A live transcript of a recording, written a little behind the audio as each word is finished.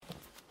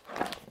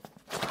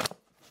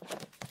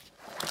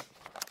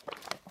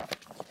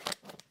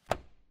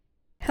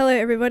Hello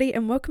everybody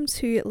and welcome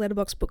to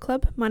Letterboxd Book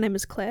Club. My name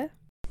is Claire.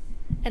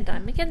 And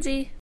I'm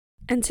Mackenzie.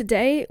 And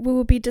today we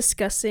will be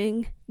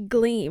discussing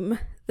Gleam,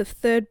 the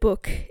third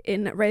book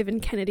in Raven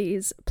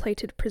Kennedy's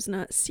Plated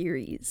Prisoner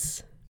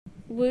series.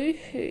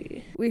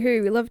 Woohoo.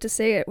 Woohoo, we love to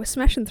see it. We're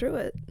smashing through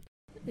it.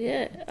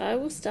 Yeah, I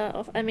will start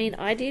off.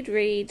 I did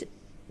read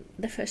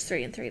the first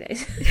 3 in 3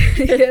 days.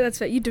 Yeah, that's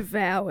right. You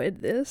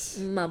devoured this.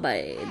 My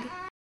bad.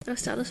 I'll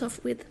start us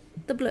off with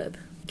the blurb.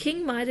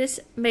 King Midas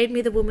made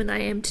me the woman I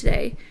am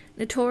today.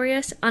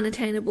 Notorious,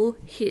 unattainable,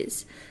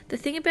 his. The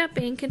thing about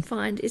being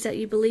confined is that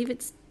you believe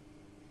it's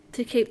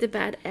to keep the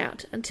bad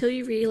out, until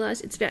you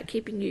realise it's about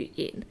keeping you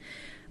in.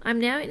 I'm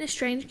now in a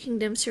strange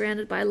kingdom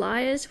surrounded by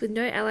liars with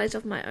no allies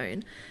of my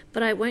own,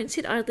 but I won't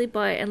sit idly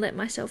by and let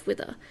myself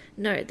wither.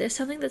 No, there's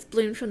something that's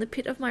bloomed from the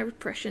pit of my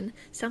repression,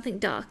 something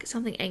dark,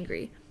 something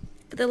angry.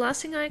 But the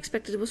last thing I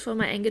expected was for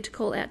my anger to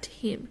call out to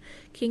him,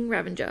 King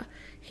Ravager.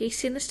 He's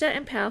sinister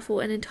and powerful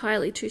and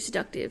entirely too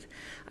seductive.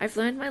 I've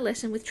learned my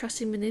lesson with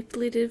trusting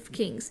manipulative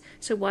kings,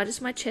 so why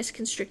does my chest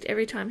constrict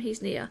every time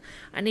he's near?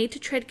 I need to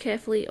tread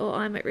carefully or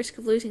I'm at risk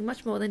of losing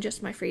much more than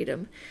just my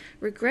freedom.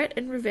 Regret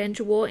and revenge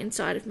war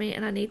inside of me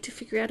and I need to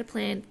figure out a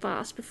plan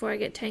fast before I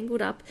get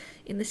tangled up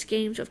in the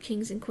schemes of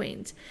kings and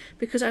queens.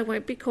 Because I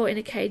won't be caught in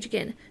a cage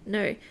again.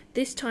 No,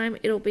 this time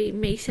it'll be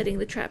me setting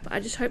the trap. I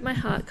just hope my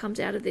heart comes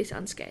out of this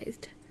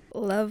unscathed.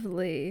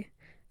 Lovely.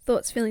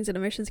 Thoughts, feelings and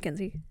emotions,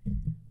 Kenzie?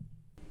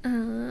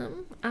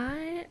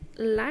 I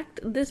liked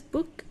this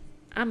book.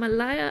 I'm a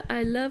liar.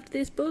 I loved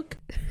this book.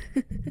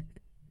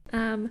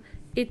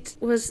 It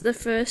was the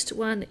first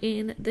one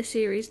in the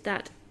series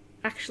that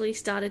actually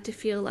started to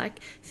feel like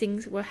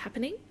things were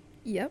happening.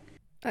 Yep,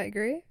 I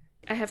agree.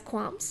 I have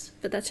qualms,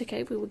 but that's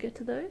okay. We will get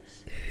to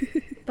those.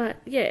 But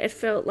yeah, it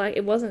felt like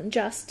it wasn't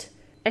just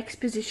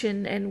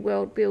exposition and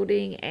world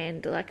building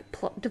and like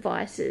plot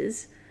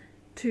devices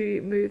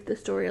to move the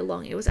story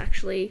along. It was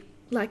actually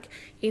like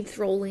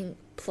enthralling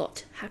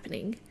plot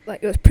happening.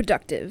 Like it was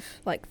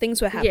productive. Like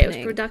things were happening. Yeah, it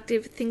was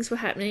productive. Things were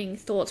happening.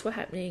 Thoughts were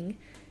happening.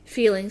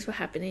 Feelings were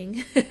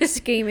happening.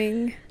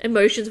 Scheming.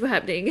 Emotions were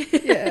happening.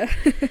 Yeah.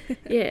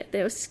 Yeah,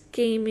 there was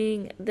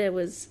scheming. There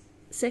was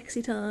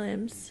sexy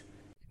times.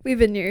 We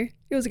even knew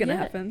it was going to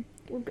happen.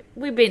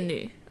 We've been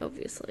new,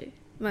 obviously.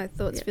 My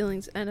thoughts,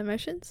 feelings and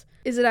emotions.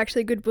 Is it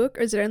actually a good book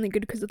or is it only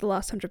good because of the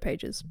last 100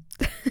 pages?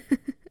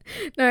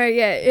 No,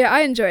 yeah,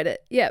 I enjoyed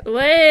it. Yeah.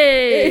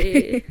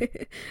 Way!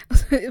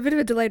 A bit of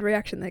a delayed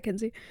reaction there,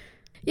 Kenzie.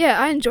 Yeah,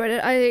 I enjoyed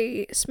it.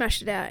 I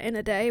smashed it out in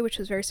a day, which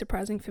was very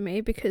surprising for me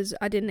because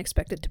I didn't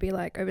expect it to be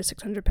like over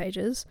 600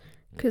 pages.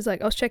 Because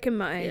like I was checking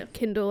my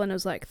Kindle and it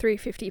was like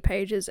 350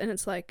 pages and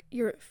it's like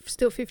you're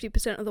still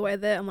 50% of the way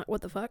there. I'm like,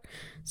 what the fuck?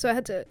 So I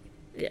had to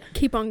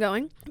keep on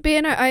going. But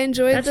you know, I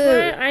enjoyed That's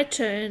why I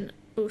turn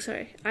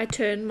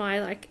my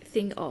like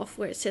thing off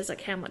where it says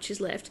like how much is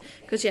left,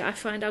 because I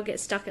find I'll get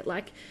stuck at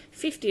like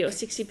 50 or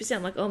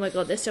 60%, like oh my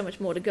god there's so much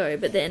more to go,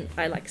 but then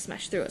I like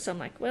smash through it, so I'm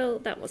like, well,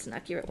 that wasn't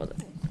accurate, was it?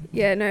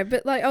 Yeah, no,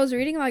 but like I was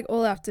reading like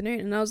all afternoon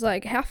and I was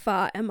like, how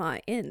far am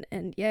I in?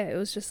 And yeah, it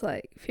was just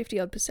like 50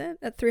 odd percent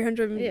at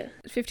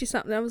 350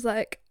 something. I was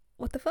like,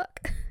 what the fuck?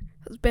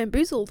 I was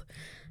bamboozled.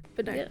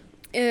 But no,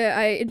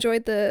 I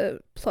enjoyed the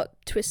plot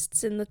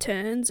twists and the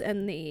turns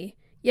and the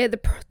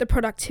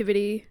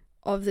productivity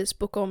of this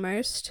book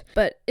almost,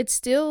 but it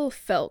still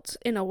felt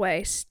in a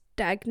way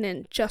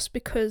stagnant just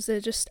because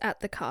they're just at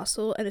the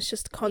castle and it's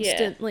just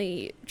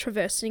constantly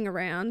traversing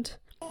around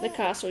the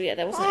castle.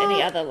 There wasn't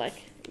any other like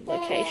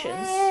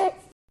locations.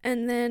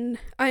 And then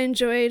I'm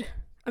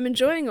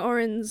enjoying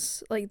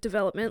Oren's like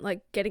development,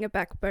 like getting a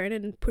backbone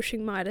and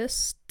pushing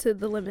Midas to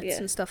the limits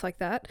and stuff like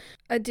that.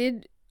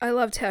 I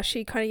loved how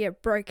she kind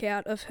of broke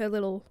out of her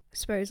little, I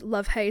suppose,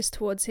 love haze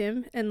towards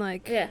him and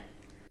like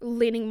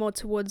leaning more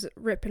towards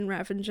Rip and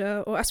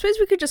Ravager, or I suppose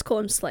we could just call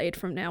him Slade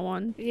from now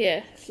on.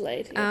 Yeah,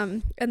 Slade.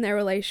 Yes. And their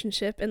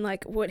relationship and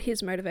like what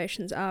his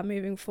motivations are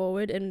moving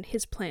forward and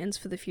his plans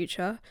for the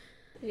future.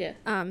 Yeah.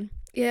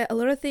 A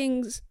lot of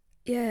things.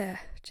 Yeah,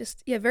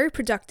 just very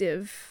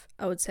productive.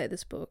 I would say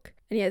this book.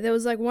 And there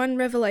was like one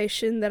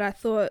revelation that I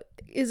thought,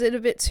 is it a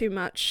bit too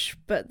much?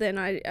 But then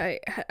I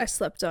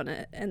slept on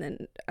it, and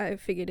then I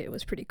figured it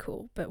was pretty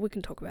cool. But we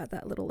can talk about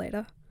that a little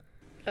later.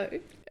 Oh,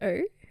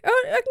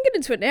 I can get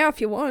into it now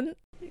if you want.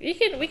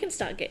 We can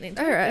start getting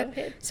into it. All right.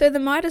 Go ahead. So the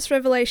Midas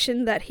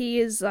revelation that he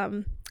is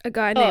a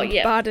guy named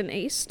Barden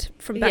East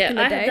from back in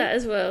the day. I had that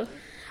as well.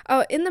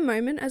 Oh, in the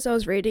moment as I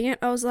was reading it,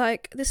 I was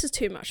like, this is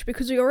too much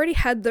because we already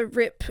had the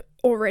Rip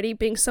already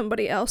being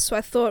somebody else. So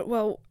I thought,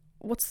 well,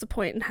 what's the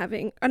point in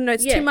having... I don't know,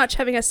 it's too much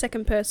having a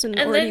second person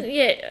and already...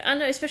 then, I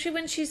know, especially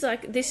when she's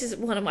like... This is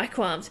one of my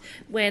qualms.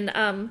 When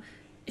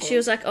she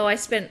was like, oh, I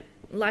spent...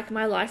 like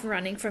my life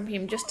running from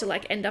him just to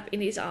like end up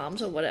in his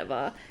arms or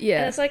whatever. Yeah.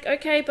 And it's like,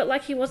 okay, but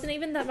like he wasn't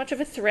even that much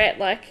of a threat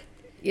like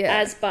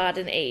as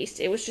Barden East.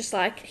 It was just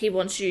like he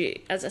wants you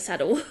as a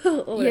saddle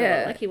or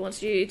whatever. Like he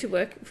wants you to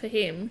work for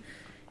him.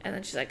 And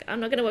then she's like,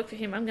 I'm not going to work for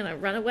him. I'm going to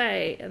run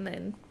away. And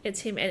then it's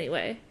him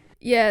anyway.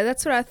 Yeah,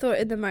 that's what I thought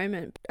in the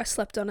moment. I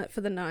slept on it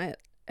for the night.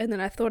 And then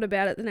I thought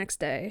about it the next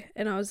day.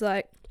 And I was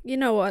like, You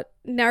know what?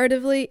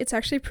 Narratively, it's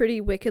actually pretty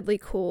wickedly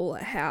cool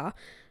how,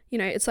 you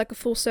know, it's like a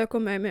full circle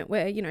moment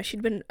where, you know,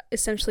 she'd been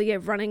essentially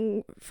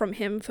running from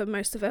him for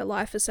most of her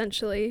life,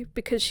 essentially,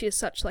 because she is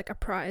such like a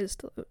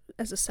prized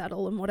as a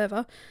saddle and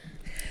whatever.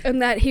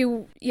 And that he,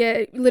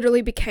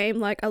 literally became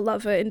like a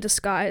lover in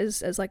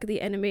disguise as like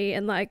the enemy,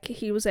 and like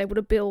he was able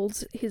to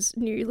build his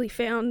newly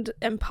found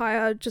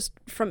empire just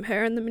from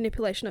her and the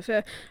manipulation of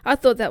her. I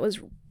thought that was,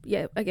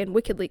 again,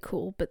 wickedly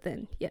cool. But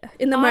then,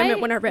 in the moment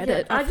when I read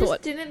it, I thought...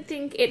 just didn't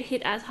think it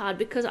hit as hard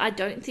because I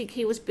don't think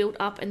he was built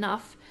up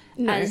enough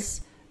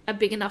as a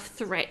big enough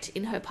threat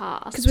in her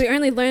past. Because we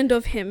only learned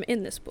of him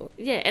in this book.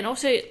 Yeah, and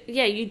also,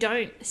 you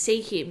don't see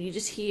him, you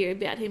just hear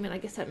about him, and I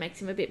guess that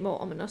makes him a bit more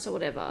ominous or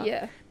whatever.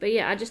 Yeah. But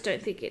I just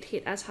don't think it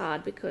hit as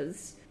hard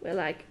because we're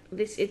like,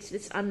 it's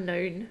this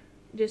unknown,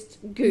 just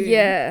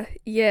goon.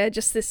 Yeah,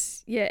 just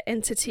this,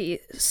 entity,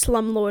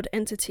 slumlord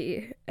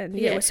entity. And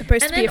we're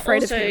supposed to be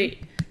afraid of him.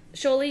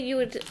 Surely you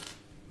would...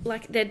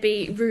 like, there'd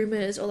be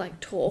rumours or,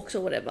 like, talks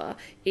or whatever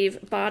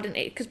if Barden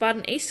East... because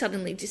Barden East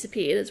suddenly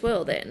disappeared as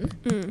well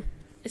then.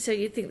 So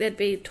you'd think there'd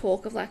be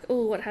talk of, like,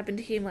 oh, what happened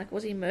to him? Like,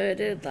 was he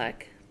murdered?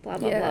 Like, blah,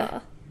 blah,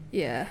 blah.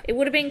 Yeah. It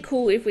would have been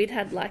cool if we'd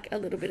had, like, a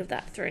little bit of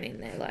that thrown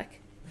in there. Like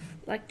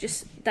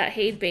just that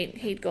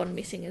he'd gone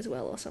missing as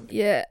well or something.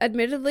 Yeah,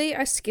 admittedly,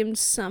 I skimmed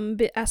some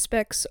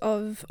aspects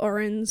of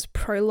Oren's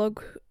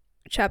prologue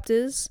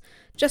chapters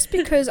just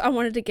because I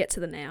wanted to get to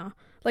the now.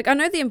 Like, I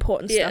know the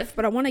important stuff,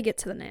 but I want to get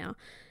to the now.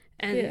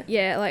 And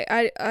like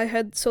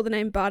I saw the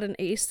name Barden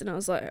East and I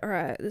was like, all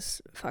right,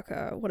 this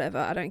fucker, whatever,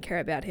 I don't care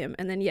about him.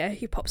 And then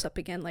he pops up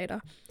again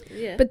later.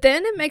 Yeah. But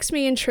then it makes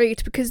me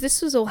intrigued because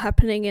this was all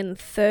happening in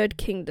Third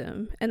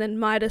Kingdom, and then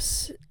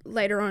Midas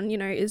later on,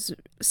 is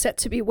set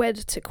to be wed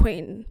to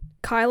Queen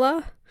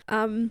Kyla.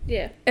 And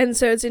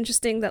so it's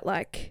interesting that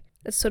like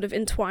it's sort of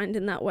entwined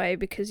in that way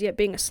because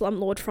being a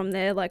slumlord from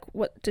there, like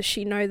what does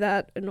she know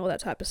that and all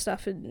that type of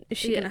stuff, and is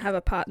she gonna have a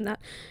part in that?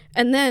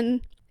 And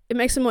then it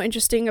makes it more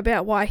interesting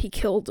about why he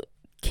killed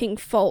King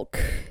Folk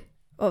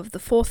of the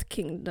Fifth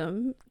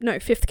Kingdom,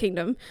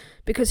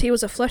 because he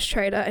was a flesh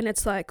trader, and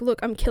it's like, look,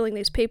 I'm killing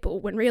these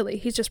people, when really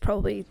he's just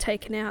probably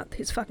taken out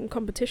his fucking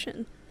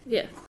competition.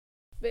 Yeah.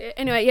 But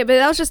anyway, but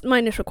that was just my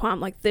initial qualm.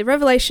 Like, the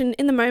revelation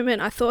in the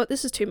moment, I thought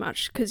this is too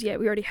much, because we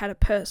already had a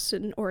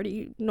person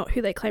already not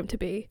who they claim to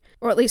be,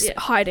 or at least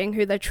hiding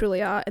who they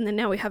truly are, and then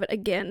now we have it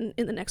again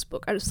in the next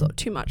book. I just thought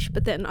too much,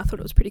 but then I thought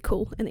it was pretty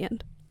cool in the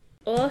end.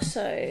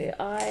 Also,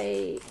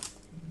 oh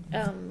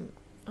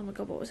my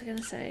god, what was I going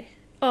to say?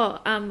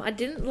 I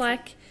didn't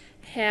like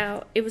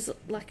how it was,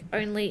 like,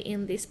 only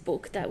in this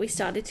book that we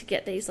started to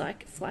get these,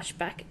 like,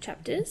 flashback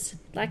chapters,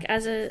 like,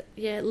 as a,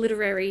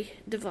 literary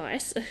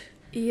device.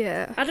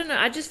 Yeah. I don't know,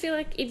 I just feel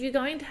like if you're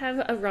going to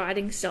have a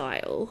writing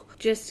style,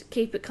 just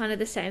keep it kind of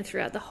the same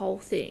throughout the whole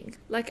thing.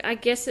 Like, I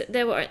guess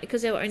there were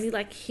only,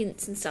 like,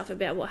 hints and stuff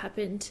about what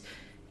happened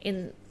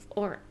in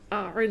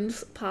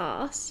Aaron's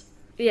past.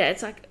 Yeah,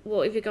 it's like,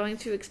 well, if you're going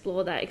to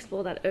explore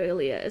that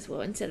earlier as well,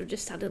 instead of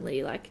just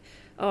suddenly like,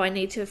 oh, I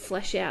need to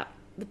flesh out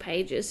the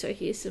pages, so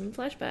here's some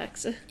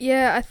flashbacks.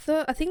 Yeah, I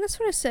think that's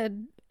what I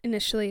said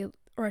initially,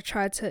 or I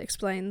tried to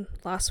explain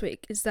last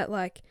week, is that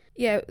like,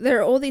 there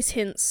are all these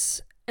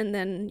hints, and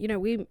then,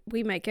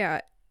 we make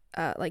out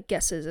like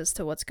guesses as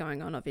to what's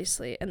going on,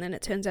 obviously, and then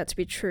it turns out to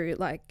be true.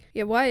 Like,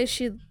 why is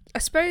she, I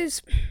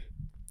suppose,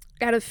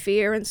 out of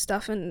fear and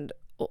stuff, and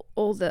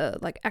all the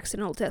like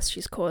accidental deaths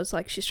she's caused,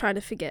 like she's trying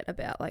to forget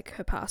about like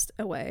her past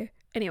away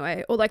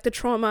anyway, or like the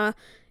trauma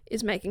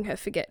is making her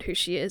forget who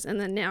she is, and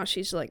then now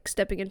she's like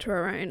stepping into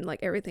her own,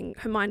 like everything,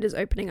 her mind is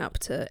opening up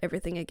to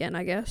everything again,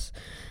 I guess.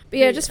 But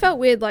it just felt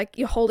weird, like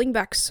you're holding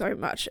back so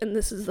much, and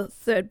this is the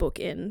third book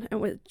in, and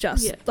we're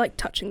just like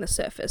touching the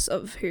surface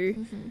of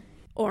who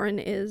Oren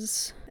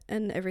is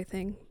and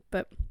everything.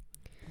 But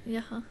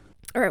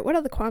all right, what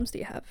other qualms do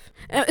you have?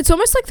 It's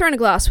almost like throwing a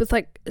glass with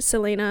like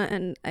Selena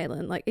and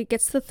Aelin. Like, it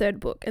gets to the third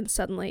book and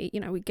suddenly,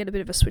 we get a bit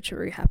of a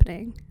switcheroo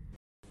happening.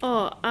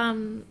 My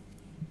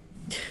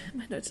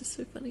notes are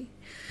so funny.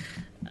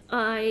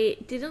 I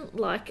didn't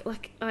like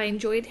I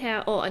enjoyed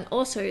how, and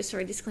also,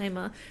 sorry,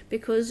 disclaimer,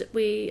 because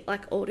we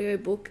like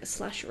audiobook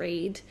 /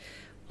 read,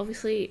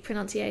 obviously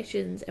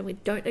pronunciations, and we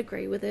don't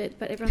agree with it,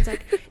 but everyone's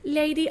like,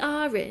 Lady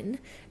Aaron,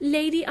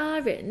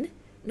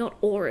 not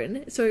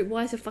Oren, so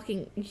why is a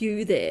fucking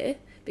U there?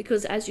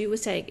 Because as you were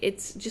saying,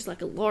 it's just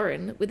like a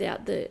Lauren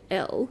without the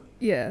L.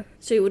 Yeah.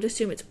 So you would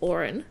assume it's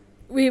Oren.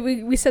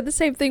 We said the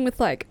same thing with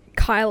like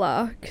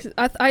Kyla, because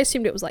I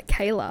assumed it was like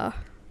Kayla.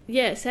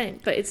 Yeah, same,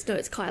 but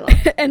it's Kyla.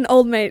 And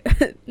old mate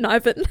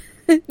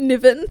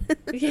Niven.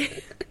 Yeah.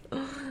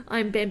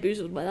 I'm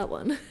bamboozled by that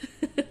one.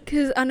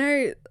 Because I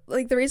know,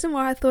 like, the reason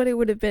why I thought it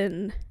would have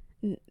been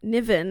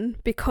Niven,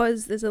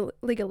 because there's a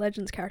League of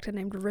Legends character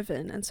named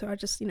Riven, and so I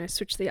just,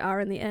 switched the R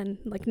in the N,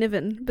 like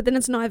Niven, but then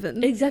it's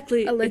Niven.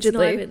 Exactly.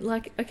 Allegedly. It's Niven.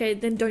 Like, okay,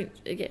 then don't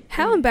again.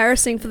 How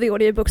embarrassing for the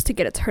audiobooks to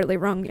get it totally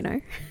wrong,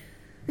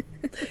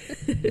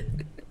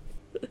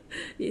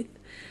 Yeah.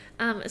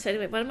 So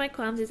anyway, one of my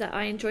qualms is that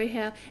I enjoy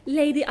how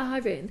Lady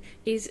Aaron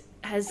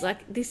has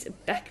like this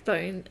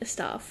backbone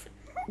stuff,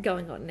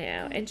 going on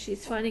now, and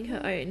she's finding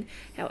her own.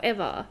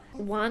 However,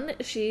 one,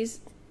 she's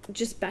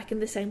just back in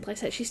the same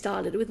place that she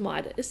started with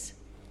Midas,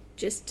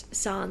 just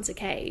sans a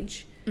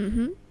cage.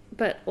 Mm-hmm.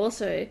 But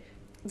also,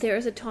 there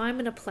is a time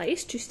and a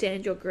place to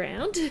stand your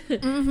ground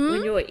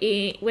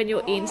Mm-hmm. when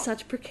you're in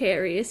such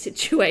precarious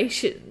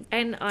situations.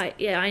 And I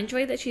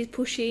enjoy that she's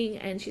pushing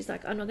and she's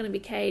like, I'm not going to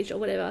be caged or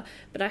whatever.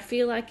 But I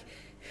feel like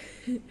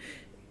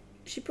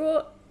she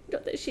brought,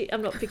 not that she,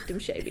 I'm not victim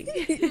shaming.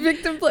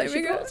 Victim blaming.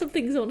 She brought some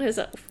things on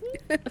herself.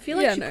 I feel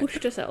like she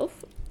pushed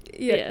herself.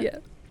 Yeah,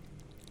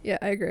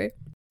 I agree.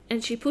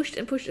 And she pushed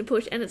and pushed and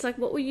pushed, and it's like,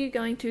 what were you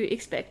going to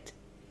expect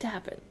to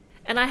happen?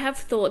 And I have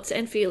thoughts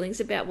and feelings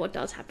about what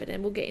does happen,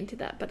 and we'll get into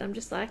that, but I'm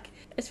just like,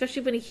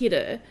 especially when he hit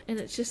her, and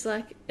it's just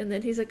like, and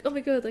then he's like, oh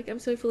my god, like, I'm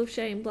so full of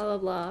shame, blah, blah,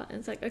 blah, and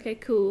it's like, okay,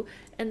 cool,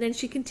 and then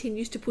she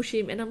continues to push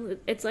him, and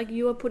it's like,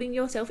 you are putting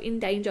yourself in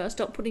danger,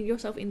 stop putting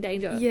yourself in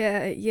danger.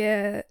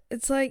 Yeah,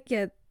 it's like,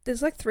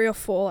 there's like 3 or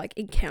 4 like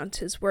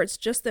encounters where it's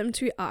just them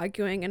two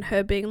arguing and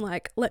her being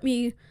like, let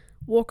me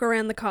walk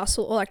around the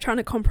castle, or like trying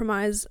to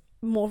compromise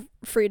more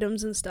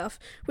freedoms and stuff,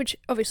 which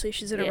obviously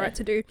she's in a right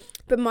to do,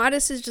 but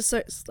Midas is just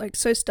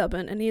so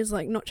stubborn, and he's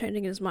like not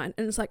changing his mind,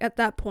 and it's like, at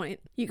that point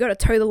you got to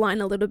toe the line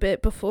a little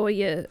bit until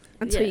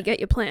you get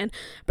your plan.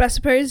 But I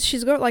suppose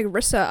she's got like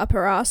Rissa up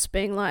her ass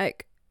being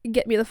like,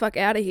 get me the fuck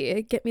out of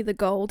here, get me the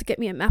gold, get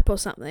me a map or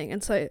something,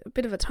 and so a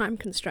bit of a time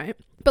constraint.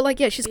 But like,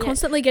 she's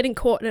constantly getting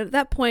caught, and at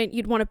that point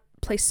you'd want to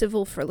play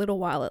civil for a little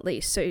while at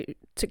least, so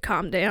to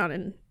calm down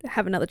and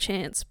have another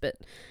chance. But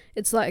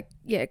it's like,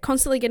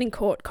 constantly getting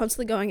caught,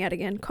 constantly going out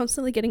again,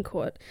 constantly getting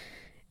caught.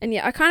 And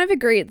I kind of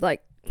agreed,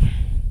 like,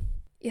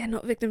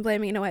 not victim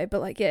blaming in a way, but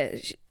like,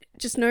 there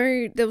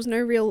was no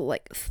real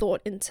like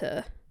thought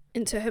into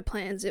her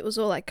plans. It was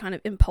all like kind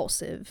of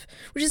impulsive,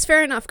 which is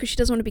fair enough because she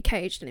doesn't want to be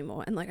caged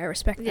anymore, and like I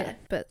respect that.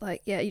 But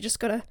like, you just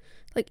gotta,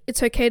 like,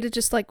 it's okay to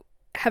just like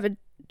have a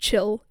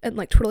chill and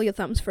like twiddle your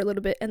thumbs for a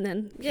little bit and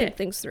then think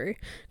things through,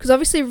 because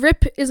obviously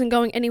Rip isn't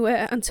going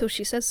anywhere until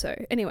she says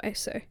so anyway.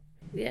 So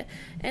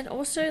and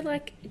also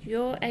like,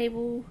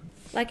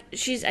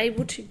 she's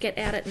able to get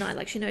out at night,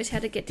 like she knows how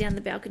to get down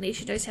the balcony,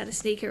 she knows how to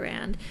sneak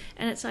around,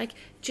 and it's like,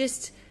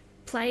 just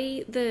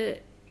play the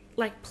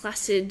like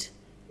placid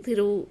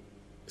little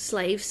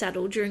slave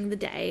saddle during the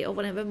day or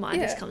whenever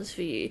Midas comes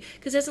for you,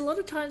 because there's a lot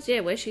of times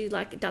where she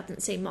like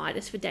doesn't see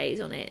Midas for days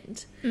on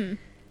end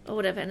or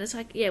whatever, and it's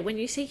like, when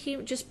you see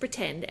him, just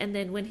pretend, and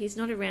then when he's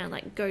not around,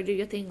 like, go do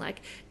your thing,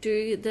 like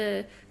do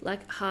the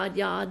like hard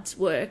yards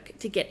work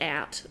to get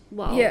out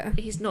while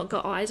he's not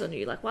got eyes on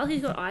you. Like, while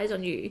he's got eyes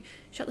on you,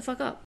 shut the fuck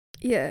up.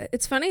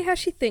 It's funny how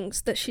she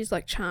thinks that she's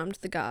like charmed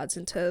the guards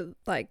into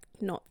like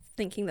not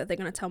thinking that they're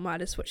going to tell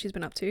Midas what she's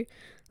been up to.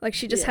 Like,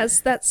 she just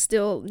has that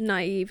still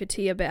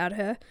naivety about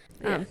her.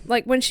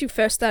 Like when she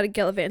first started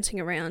gallivanting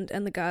around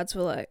and the guards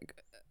were like,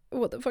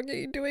 what the fuck are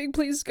you doing?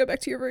 Please go back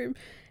to your room.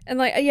 And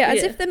like,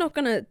 as if they're not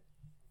going to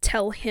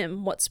tell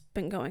him what's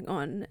been going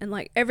on. And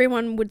like,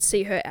 everyone would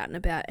see her out and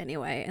about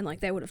anyway, and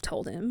like they would have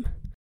told him.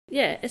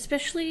 Yeah,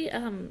 especially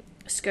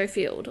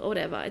Schofield or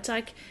whatever. It's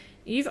like,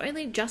 you've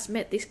only just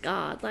met this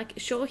guard. Like,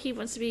 sure, he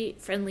wants to be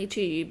friendly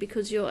to you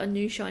because you're a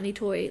new shiny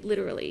toy,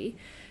 literally.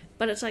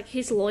 But it's like,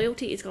 his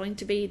loyalty is going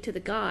to be to the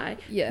guy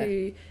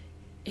who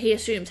he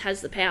assumes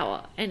has the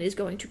power and is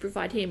going to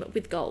provide him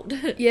with gold.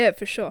 Yeah,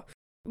 for sure.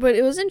 But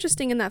it was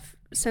interesting in that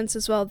sense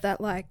as well,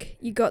 that like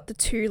you got the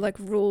two like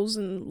rules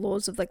and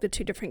laws of like the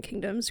two different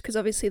kingdoms, because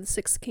obviously the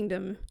Sixth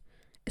Kingdom,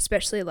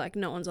 especially, like,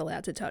 no one's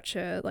allowed to touch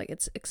her, like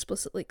it's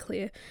explicitly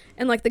clear,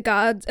 and like the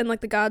guards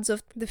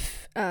of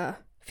the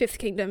Fifth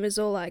Kingdom is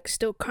all like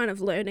still kind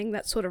of learning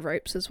that sort of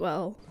ropes as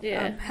well,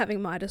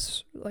 having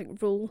Midas like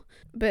rule.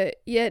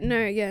 But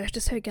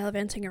just her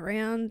gallivanting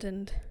around,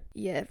 and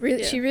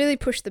she really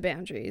pushed the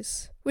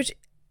boundaries, which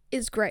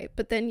is great.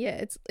 But then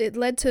it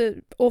led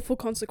to awful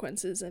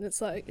consequences, and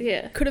it's like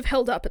could have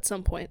held up at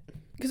some point,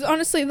 because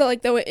honestly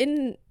there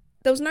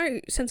was no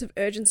sense of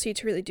urgency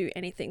to really do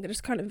anything. They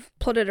just kind of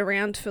plodded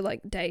around for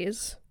like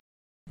days.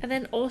 And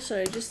then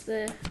also just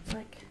the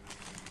like,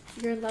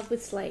 you're in love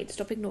with Slade,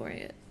 stop ignoring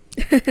it.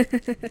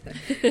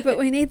 But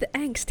we need the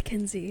angst,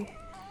 Kenzie.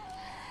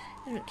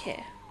 I don't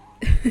care.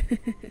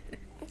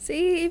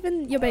 See,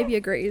 even your baby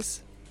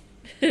agrees.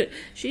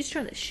 She's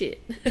trying to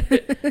shit.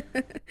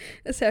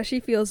 That's how she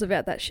feels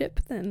about that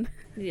ship then.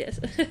 Yes.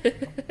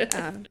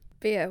 But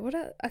yeah,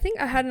 I think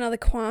I had another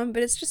qualm,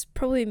 but it's just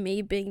probably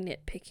me being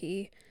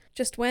nitpicky.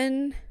 Just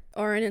when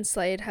Oren and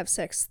Slade have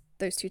sex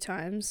those 2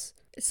 times,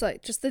 it's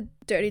like just the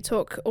dirty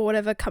talk or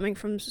whatever coming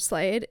from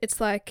Slade.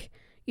 It's like,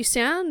 you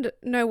sound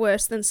no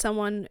worse than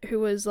someone who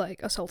was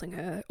like assaulting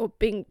her or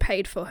being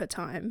paid for her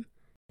time.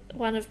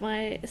 One of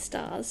my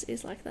stars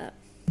is like that.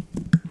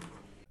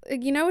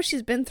 You know what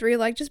she's been through,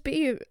 like, just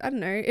be, I don't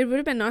know, it would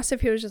have been nice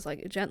if he was just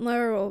like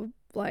gentler, or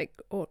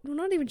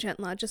not even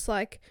gentler, just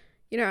like,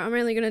 you know, I'm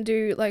only going to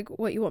do like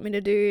what you want me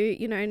to do,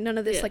 you know, none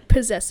of this like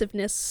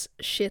possessiveness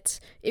shit,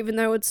 even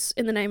though it's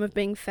in the name of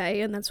being Fae,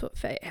 and that's what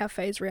how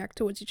Faes react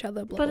towards each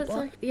other, blah, but blah, it's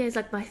blah. like, it's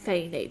like my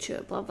Fae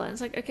nature, blah, blah. And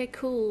it's like, okay,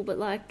 cool, but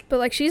like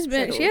she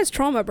has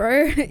trauma,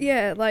 bro.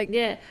 Yeah, like.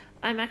 Yeah,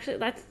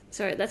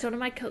 that's one of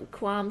my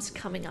qualms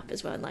coming up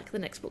as well in like the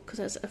next book, because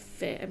there's a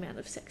fair amount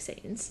of sex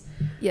scenes.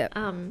 Yeah.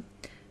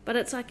 But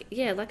it's like,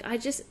 yeah, like I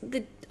just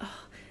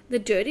the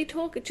dirty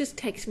talk, it just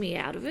takes me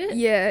out of it.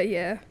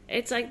 Yeah.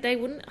 It's like they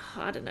wouldn't,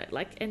 I don't know,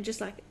 like, and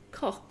just like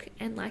cock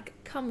and like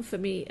come for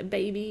me,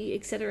 baby,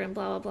 etc. and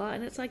blah blah blah.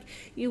 And it's like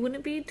you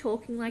wouldn't be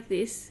talking like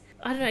this.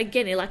 I don't know.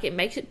 Again, it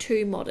makes it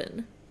too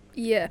modern.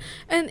 Yeah,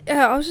 and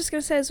I was just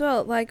gonna say as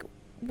well, like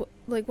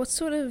what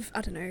sort of, I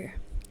don't know,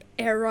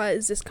 era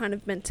is this kind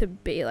of meant to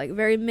be? Like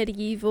very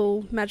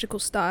medieval, magical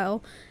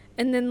style,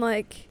 and then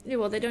like yeah,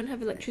 well, they don't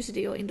have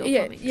electricity or indoor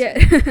yeah, plumbing. yeah,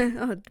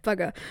 oh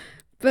bugger,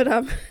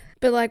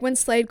 but like when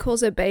Slade calls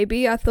her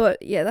baby, I thought,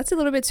 yeah, that's a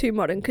little bit too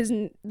modern, because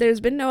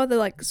there's been no other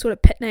like sort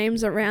of pet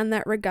names around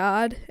that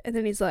regard. And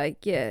then he's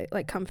like, yeah,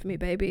 like come for me,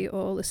 baby,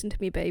 or listen to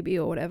me, baby,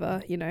 or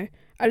whatever, you know.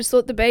 I just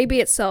thought the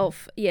baby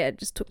itself, yeah, it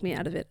just took me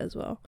out of it as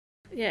well.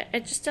 Yeah,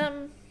 it just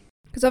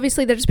because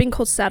obviously they're just being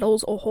called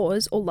saddles or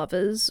whores or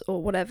lovers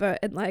or whatever,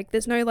 and like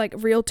there's no like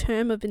real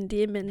term of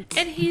endearment.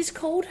 And he's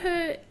called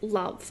her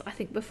love, I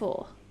think,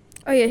 before.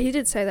 Oh yeah, he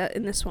did say that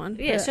in this one.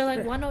 Yeah, so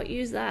like why not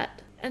use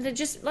that? And then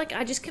just like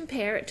I just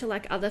compare it to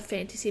like other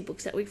fantasy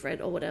books that we've read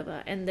or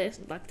whatever, and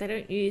there's like they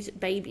don't use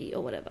baby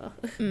or whatever.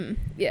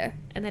 Yeah.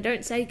 And they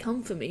don't say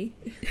come for me.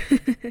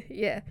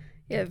 Yeah,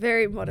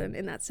 very modern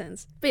in that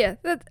sense. But yeah,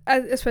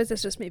 I suppose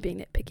that's just me being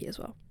nitpicky as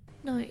well.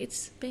 No,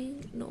 it's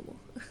being normal.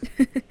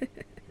 Because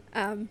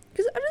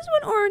I just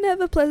want Oren to have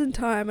a pleasant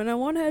time, and I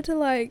want her to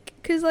like,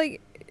 because like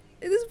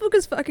this book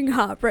is fucking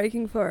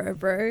heartbreaking for her,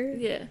 bro.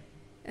 Yeah.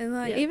 And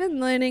like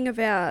even learning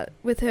about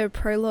with her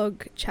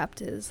prologue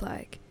chapters,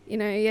 like, you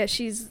know, yeah,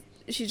 she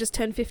just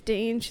turned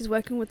 15, she's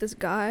working with this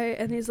guy,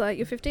 and he's like,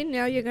 you're 15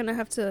 now, you're gonna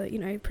have to, you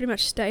know, pretty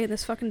much stay in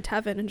this fucking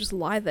tavern and just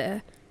lie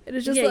there. And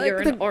it's just like,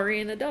 you're an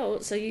Orient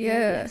adult, so you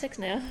have sex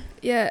now.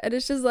 Yeah, and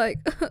it's just like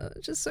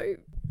just so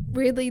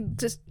weirdly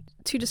just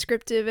too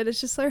descriptive, and it's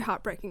just so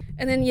heartbreaking.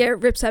 And then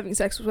Rip's having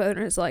sex with her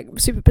and is like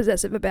super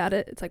possessive about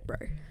it. It's like, bro,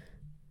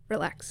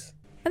 relax.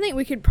 I think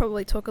we could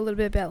probably talk a little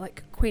bit about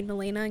like Queen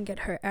Melina and get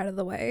her out of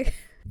the way.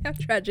 How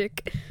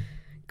tragic.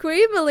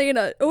 Queen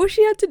Melina, all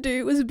she had to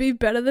do was be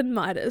better than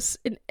Midas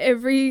in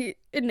every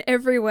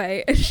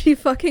way, and she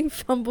fucking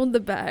fumbled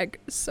the bag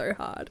so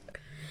hard.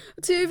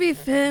 To be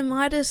fair,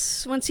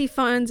 Midas, once he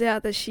finds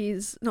out that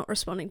she's not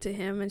responding to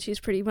him and she's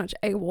pretty much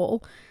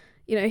AWOL,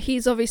 you know,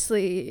 he's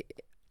obviously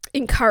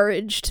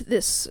encouraged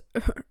this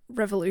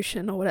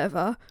revolution or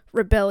whatever,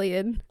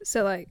 rebellion.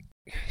 So like,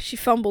 she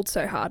fumbled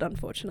so hard,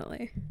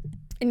 unfortunately.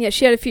 And yeah,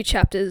 she had a few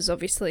chapters,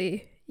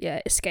 obviously,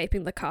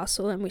 escaping the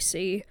castle, and we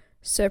see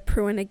Sir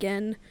Pruin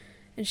again,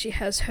 and she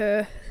has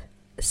her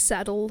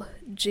saddle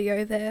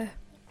Geo there.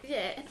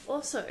 Yeah, and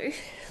also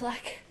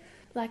like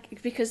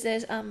because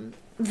there's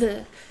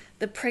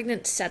the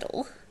pregnant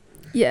saddle.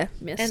 Yeah,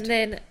 missed. And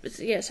then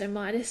so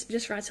Midas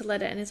just writes a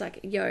letter and is like,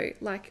 yo,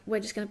 like we're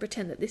just gonna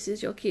pretend that this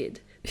is your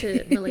kid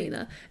to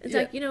Melina. It's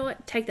like, you know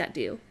what, take that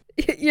deal.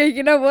 Yeah,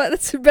 you know what,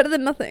 that's better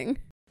than nothing.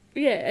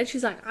 Yeah, and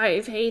she's like, oh,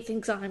 if he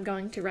thinks I'm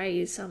going to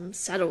raise some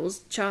saddle's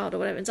child or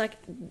whatever, it's like,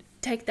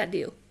 take that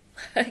deal.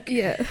 Like,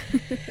 yeah.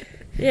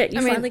 Yeah,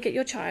 you finally get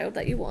your child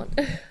that you want.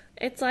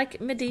 It's like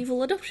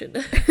medieval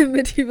adoption.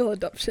 Medieval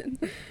adoption.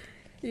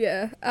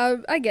 Yeah,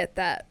 I get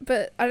that,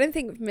 but I don't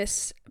think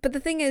Miss... But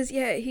the thing is,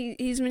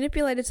 he's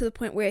manipulated to the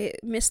point where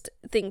Mist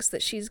thinks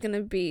that she's going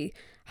to be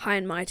high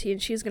and mighty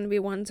and she's going to be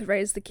one to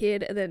raise the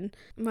kid, and then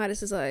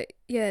Midas is like,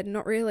 yeah,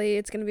 not really,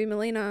 it's going to be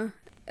Melina.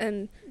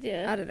 And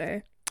I don't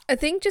know. I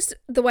think just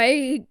the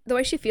way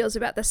she feels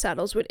about the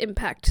saddles would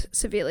impact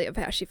severely of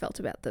how she felt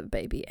about the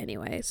baby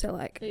anyway. So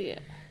like,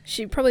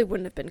 she probably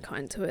wouldn't have been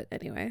kind to it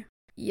anyway.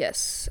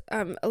 Yes,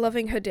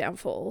 loving her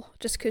downfall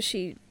just because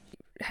she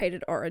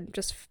hated Oren,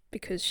 just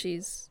because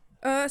she's.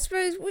 I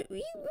suppose we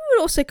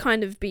would also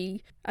kind of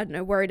be, I don't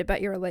know, worried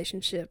about your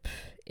relationship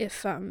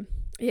if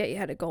you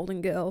had a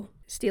golden girl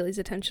steal his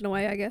attention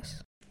away, I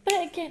guess.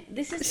 But again,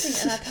 this is the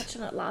thing, and I touched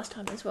on it last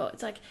time as well.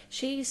 It's like,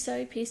 she's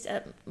so pissed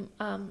at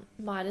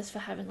Midas for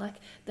having, like,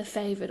 the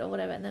favourite or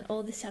whatever, and then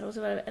all the saddles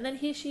or whatever, and then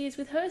here she is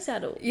with her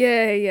saddle.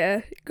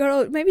 Yeah.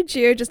 God, maybe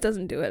Geo just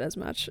doesn't do it as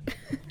much.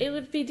 It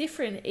would be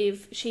different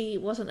if she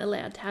wasn't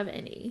allowed to have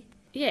any.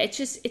 Yeah,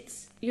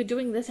 you're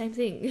doing the same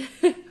thing.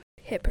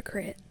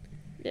 Hypocrite.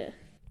 Yeah.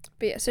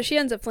 But yeah, so she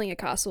ends up fleeing a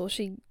castle.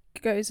 She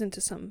goes into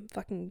some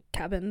fucking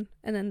cabin,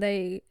 and then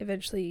they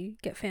eventually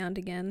get found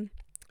again.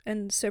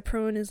 And Sir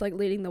Pruin is like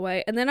leading the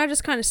way, and then I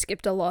just kind of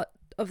skipped a lot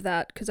of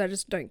that because I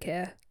just don't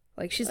care.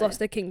 Like, she's lost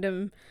her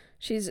kingdom.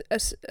 She's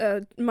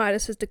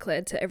Midas has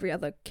declared to every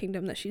other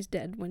kingdom that she's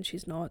dead when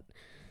she's not.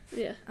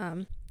 Yeah.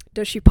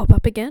 Does she pop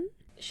up again?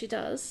 She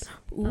does.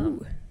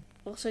 Ooh.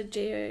 Also,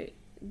 Geo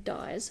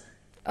dies.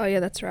 Oh yeah,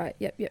 that's right.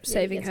 Yep.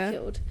 Saving her.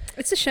 Killed.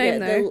 It's a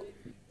shame though.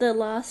 The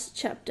last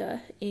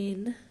chapter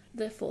in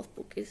the 4th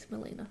book is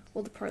Melina,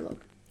 or the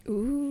prologue.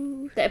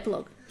 Ooh. The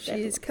epilogue.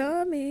 She's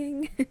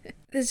coming.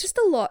 There's just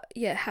a lot,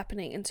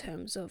 happening in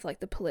terms of, like,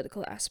 the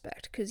political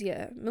aspect. Because,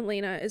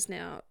 Melina is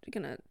now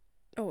gonna...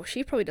 Oh,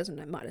 she probably doesn't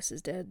know Midas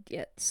is dead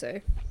yet,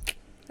 so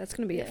that's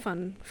gonna be a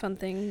fun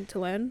thing to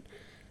learn.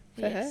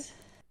 for her.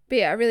 But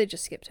yeah, I really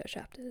just skipped her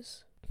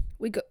chapters.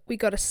 We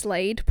got a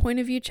Slade point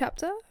of view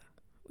chapter,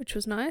 which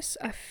was nice.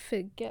 I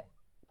forget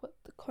what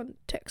the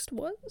context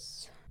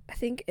was. I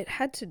think it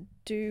had to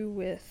do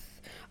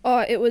with...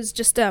 Oh, it was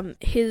just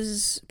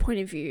his point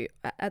of view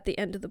at the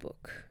end of the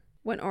book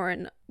when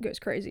Oren goes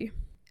crazy.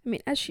 I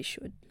mean, as she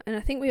should. And I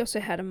think we also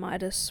had a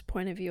Midas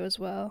point of view as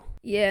well.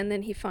 Yeah, and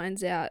then he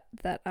finds out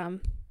that...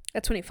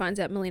 that's when he finds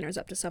out Melina is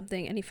up to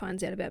something, and he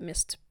finds out about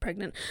Mist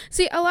pregnant.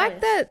 See, I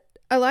like that.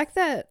 I like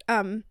that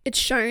it's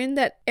shown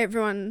that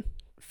everyone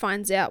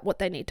finds out what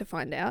they need to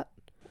find out.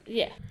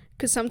 Yeah.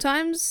 Because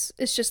sometimes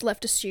it's just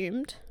left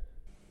assumed.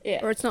 Yeah.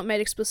 Or it's not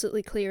made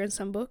explicitly clear in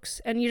some books.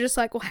 And you're just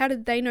like, well, how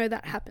did they know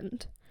that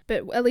happened?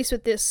 But at least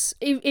with this,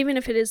 even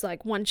if it is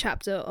like one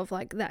chapter of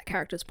like that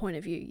character's point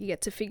of view, you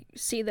get to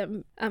see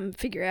them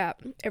figure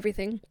out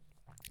everything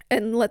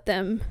and let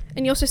them...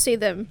 And you also see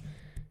them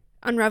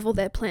unravel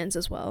their plans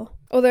as well.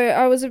 Although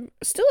I was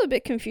still a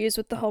bit confused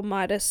with the whole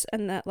Midas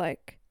and that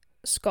like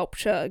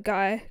sculpture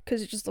guy,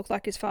 because it just looked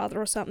like his father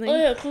or something. Oh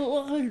yeah, because it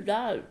looked like his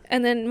dad.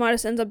 And then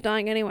Midas ends up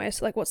dying anyway,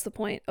 so like what's the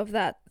point of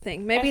that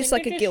thing? Maybe it's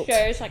like a guilt. It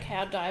shows like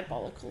how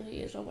diabolical he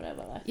is or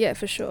whatever. Yeah,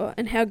 for sure.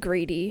 And how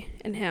greedy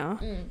and how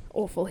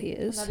awful he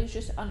is. And that is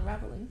just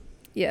unraveling.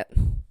 Yeah.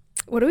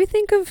 What do we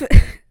think of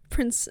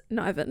Prince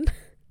Niven?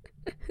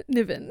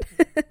 Niven.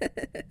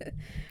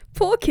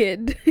 Poor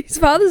kid. His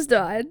father's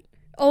died.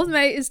 Old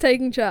mate is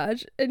taking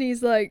charge and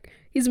he's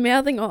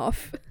mouthing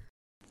off.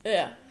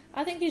 Yeah.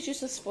 I think he's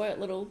just a spoilt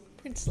little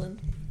princeling.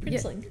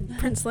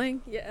 Princeling,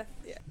 yeah.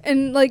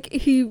 And like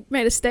he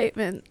made a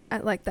statement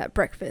at like that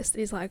breakfast.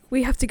 He's like,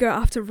 we have to go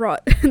after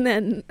Rot, and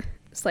then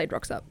Slade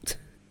rocks up.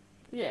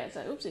 Yeah,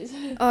 so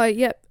oopsies. Oh,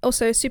 yep.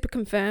 Also, super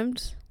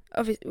confirmed.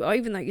 Obviously, well,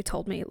 even though you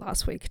told me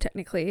last week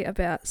technically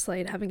about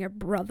Slade having a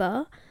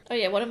brother. Oh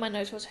yeah, one of my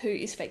notes was who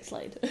is fake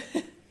Slade.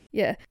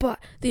 Yeah, but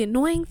the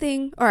annoying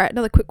thing. All right,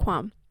 another quick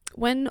qualm.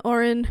 When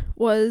Oren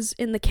was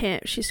in the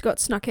camp, she got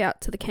snuck out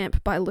to the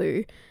camp by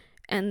Lou.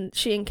 And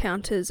she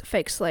encounters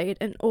fake Slade,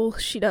 and all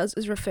she does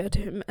is refer to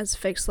him as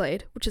fake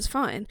Slade, which is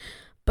fine.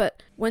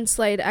 But when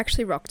Slade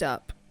actually rocked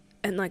up,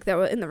 and like they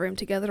were in the room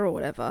together or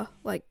whatever,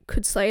 like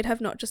could Slade have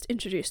not just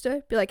introduced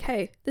her? Be like,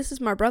 hey, this is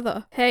my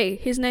brother. Hey,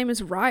 his name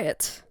is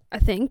Riot, I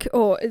think.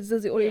 Or does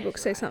the audiobook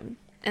say something?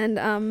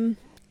 And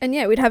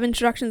yeah, we'd have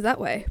introductions that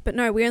way. But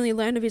no, we only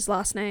learned of his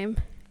last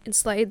name in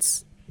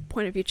Slade's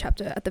point of view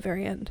chapter at the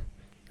very end.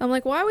 I'm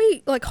like, why are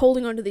we like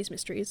holding on to these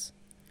mysteries?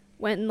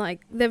 When like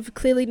they've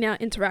clearly now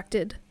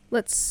interacted,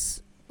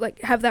 let's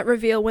like have that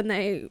reveal when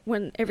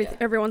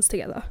everyone's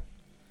together.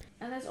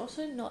 And there's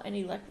also not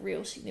any like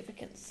real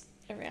significance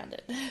around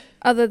it,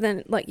 other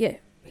than like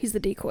he's the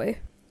decoy.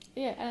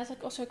 Yeah, and it's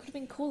like also it could have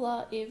been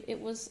cooler if it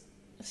was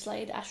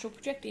Slade astral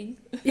projecting.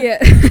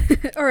 Yeah.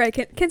 All right,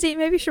 Kenzie,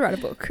 maybe you should write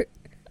a book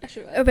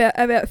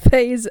about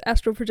Faye's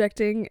astral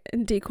projecting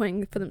and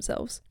decoying for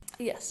themselves.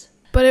 Yes.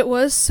 But it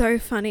was so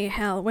funny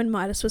how when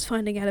Midas was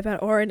finding out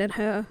about Oren and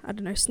her, I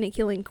don't know,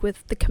 sneaky link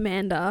with the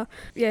commander,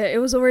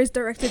 it was always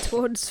directed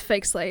towards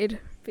fake Slade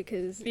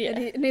because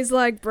and he's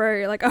like,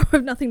 bro, like I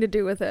have nothing to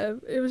do with her.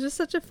 It was just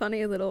such a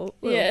funny little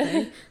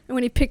thing. And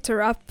when he picked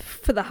her up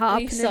for the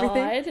harp and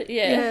everything.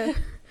 Yeah.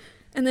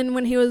 And then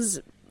when he was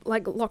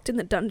like locked in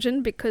the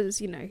dungeon because,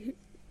 you know,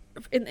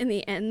 in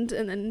the end,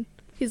 and then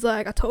he's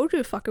like, I told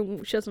you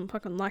she doesn't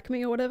fucking like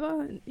me or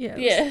whatever. And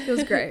it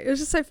was great. It was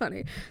just so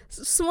funny.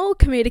 Small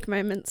comedic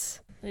moments.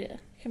 Yeah,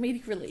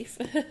 comedic relief.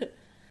 But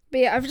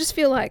yeah, I just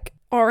feel like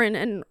Oren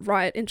and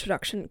Riot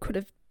introduction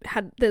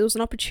there was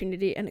an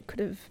opportunity and it could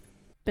have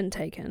been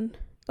taken.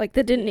 Like,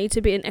 there didn't need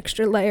to be an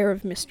extra layer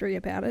of mystery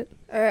about it.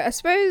 I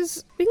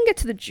suppose we can get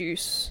to the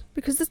juice,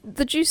 because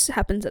the juice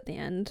happens at the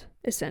end,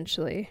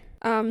 essentially.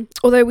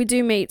 Although we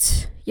do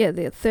meet,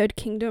 the Third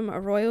Kingdom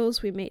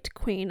royals. We meet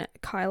Queen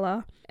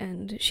Kyla,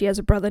 and she has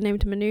a brother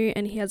named Manu,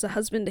 and he has a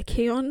husband,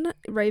 Keon.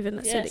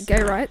 Raven said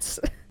gay rights.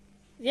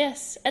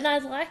 Yes, and I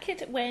like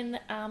it when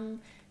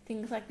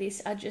things like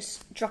this are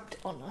just dropped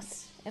on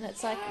us. And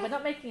it's like, we're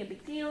not making a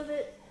big deal of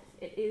it.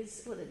 It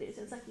is what it is.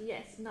 It's like,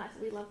 yes, nice,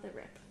 we love the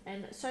rep.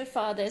 And so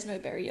far, there's no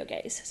bury your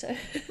gays. So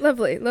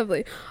lovely.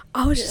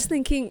 I was just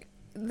thinking,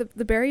 the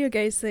bury your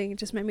gays thing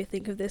just made me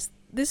think of this.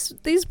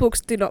 These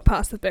books do not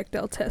pass the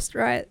Bechdel test,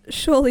 right?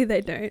 Surely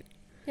they don't.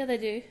 Yeah, they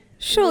do.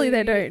 Surely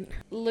they don't.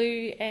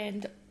 Lou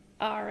and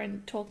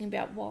Aaron talking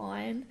about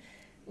wine.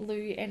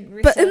 Lou and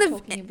Rissa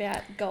talking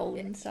about gold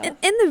and stuff.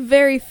 In the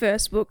very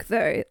first book,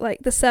 though, like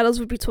the Saddles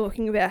would be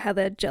talking about how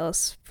they're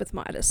jealous with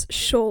Midas.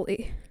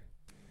 Surely.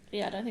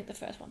 Yeah, I don't think the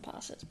first one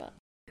passes, but...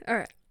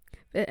 Alright.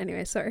 But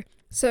anyway, sorry.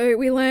 So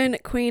we learn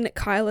Queen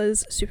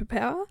Kyla's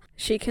superpower.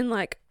 She can,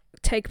 like,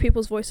 take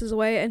people's voices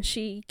away, and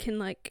she can,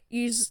 like,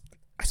 use,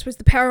 I suppose,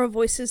 the power of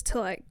voices to,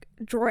 like,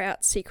 draw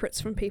out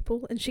secrets from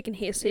people, and she can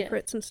hear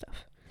secrets and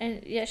stuff.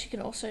 And, she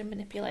can also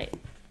manipulate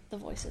the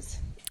voices.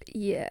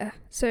 Yeah.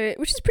 So,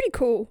 which is pretty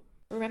cool.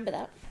 Remember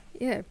that.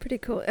 Yeah, pretty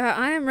cool.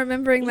 I am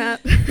remembering that.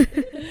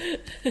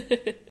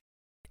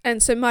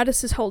 And so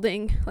Midas is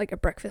holding, like, a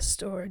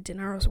breakfast or a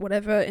dinner or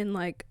whatever in,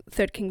 like,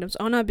 Third Kingdom's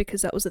honor,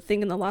 because that was the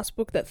thing in the last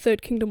book, that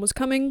Third Kingdom was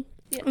coming.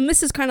 Yeah. And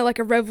this is kind of like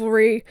a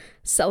revelry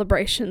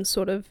celebration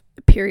sort of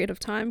period of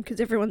time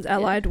because everyone's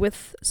allied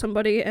with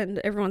somebody and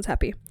everyone's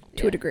happy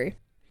to a degree.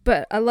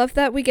 But I love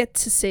that we get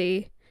to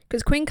see,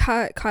 because Queen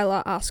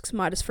Kyla asks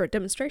Midas for a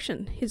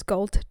demonstration, his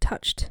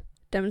gold-touched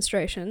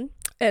demonstration.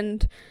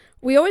 And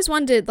we always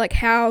wondered, like,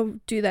 how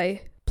do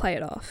they play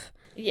it off?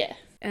 Yeah.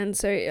 And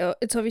so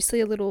it's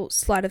obviously a little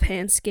sleight of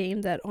hand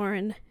scheme that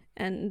Oren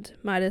and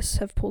Midas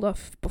have pulled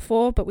off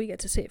before, but we get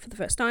to see it for the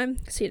first time,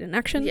 see it in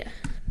action. Yeah.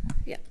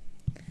 Yeah.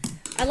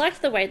 I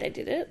liked the way they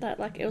did it, that,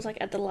 like, it was, like,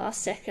 at the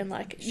last second,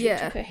 like, she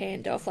took her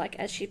hand off, like,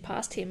 as she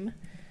passed him,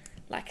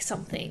 like,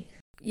 something.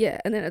 Yeah,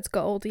 and then it's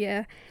gold,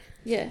 yeah.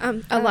 Yeah.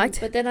 I liked...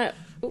 But then I...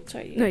 Oops,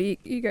 sorry. No,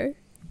 you go.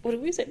 What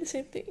did we say the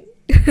same thing?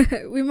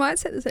 We might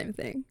say the same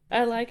thing.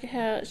 I like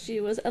how she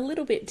was a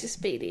little bit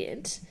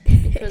disobedient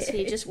because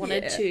he just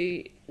wanted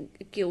to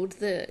gild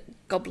the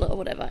goblet or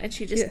whatever, and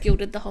she just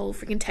gilded the whole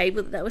freaking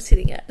table that they were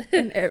sitting at.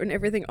 and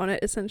everything on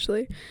it,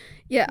 essentially.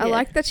 Yeah, I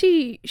like that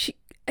she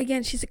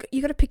again, she's like,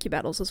 you got to pick your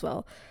battles as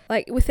well.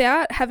 Like,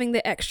 without having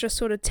the extra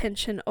sort of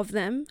tension of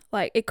them,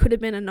 like, it could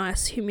have been a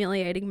nice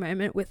humiliating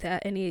moment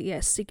without any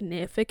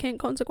significant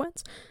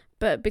consequence.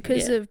 But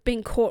because of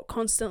being caught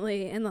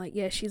constantly and, like,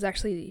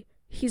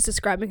 he's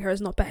describing her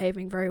as not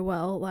behaving very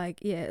well, like,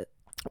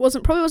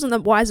 probably wasn't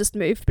the wisest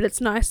move, but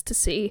it's nice to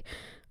see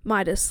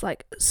Midas,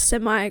 like,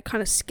 semi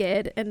kind of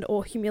scared and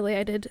or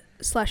humiliated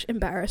 /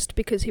 embarrassed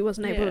because he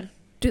wasn't able to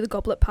do the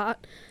goblet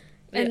part.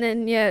 And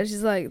then,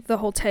 she's like, the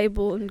whole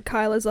table, and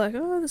Kyla's like,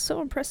 oh, that's so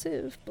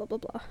impressive, blah, blah,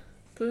 blah.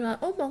 We're like,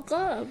 oh my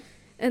god.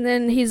 And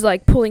then he's,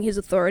 like, pulling his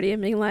authority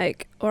and being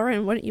like,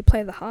 Oren, why don't you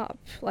play the harp?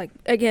 Like,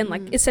 again,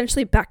 like,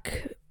 essentially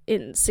back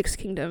in Sixth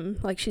Kingdom,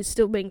 like, she's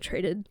still being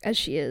treated as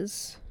she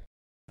is.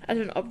 As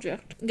an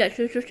object. Yeah,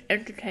 she's just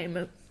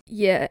entertainment.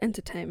 Yeah,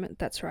 entertainment,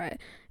 that's right.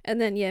 And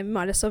then,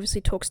 Midas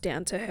obviously talks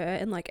down to her,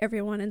 and, like,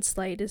 everyone in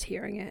Slade is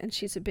hearing it, and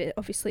she's a bit,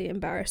 obviously,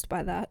 embarrassed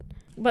by that.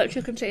 But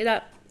you can see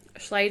that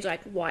Slade's,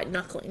 like,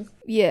 white-knuckling.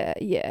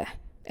 Yeah.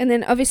 And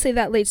then, obviously,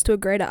 that leads to a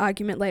greater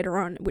argument later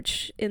on,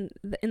 which, in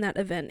that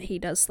event, he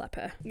does slap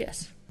her.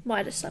 Yes.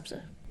 Midas slaps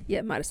her.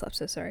 Yeah, Midas slaps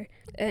her, sorry.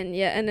 And,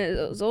 and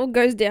it all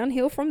goes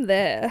downhill from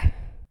there.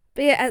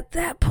 But, at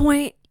that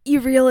point, you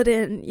reel it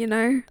in, you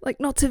know?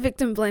 Like, not to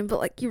victim blame, but,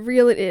 like, you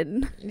reel it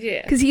in.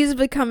 Yeah. Because he's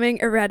becoming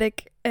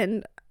erratic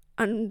and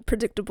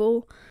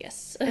unpredictable.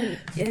 Yes. And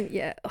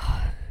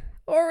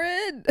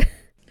Oren!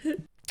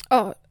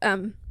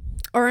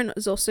 Oren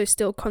is also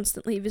still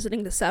constantly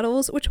visiting the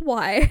saddles, which,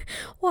 why?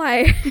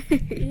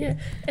 Yeah.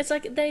 It's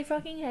like, they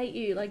fucking hate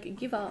you. Like,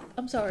 give up.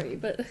 I'm sorry,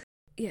 but...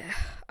 Yeah,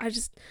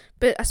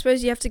 but I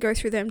suppose you have to go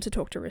through them to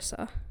talk to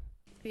Rissa.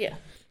 Yeah.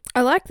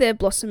 I like their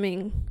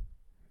blossoming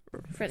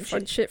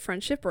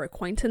friendship or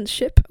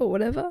acquaintanceship or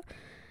whatever.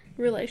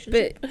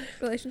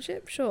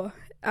 Relationship, sure.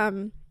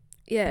 And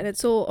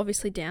it's all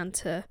obviously down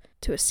to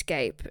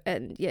escape,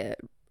 and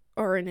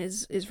Oren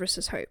is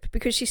Rissa's hope,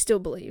 because she still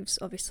believes,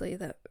 obviously,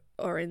 that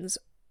Oren's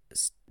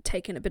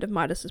taken a bit of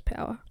Midas's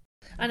power.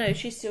 I know,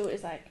 she still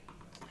is like,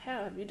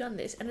 how have you done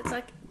this? And it's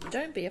like,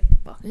 don't be a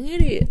fucking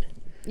idiot.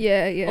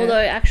 Yeah. Although,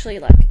 actually,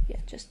 like,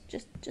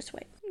 just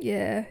wait.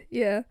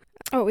 Yeah.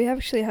 Oh, we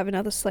actually have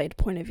another Slade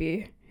point of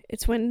view.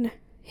 It's when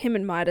him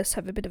and Midas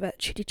have a bit of a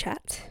chitty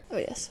chat. Oh,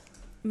 yes.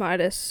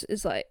 Midas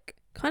is, like,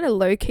 kind of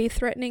low-key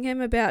threatening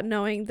him about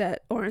knowing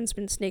that Oren's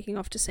been sneaking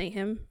off to see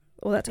him,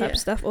 all that type of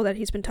stuff, or that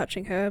he's been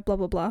touching her, blah,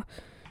 blah, blah.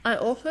 I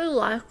also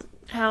like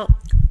how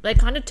they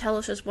kind of tell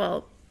us as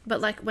well,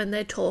 but, like, when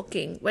they're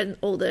talking, when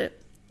all the,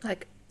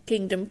 like,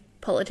 kingdom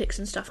politics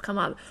and stuff come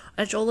up,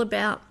 it's all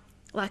about,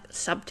 like,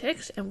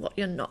 subtext and what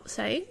you're not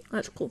saying.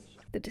 That's cool.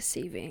 The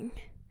deceiving.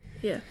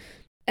 Yeah.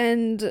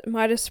 And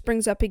Midas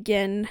brings up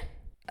again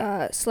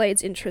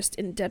Slade's interest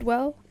in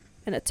Deadwell,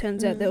 and it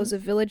turns out there was a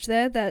village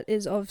there that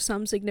is of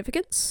some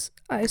significance,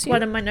 I assume.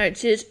 One of my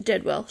notes is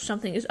Deadwell.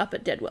 Something is up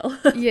at Deadwell.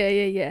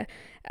 Yeah.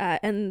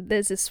 And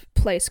there's this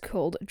place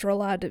called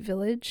Drollard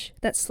Village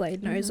that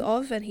Slade knows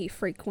of, and he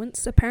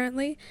frequents,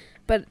 apparently.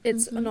 But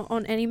it's not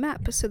on any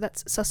map, so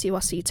that's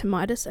sussy-wussy to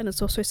Midas, and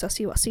it's also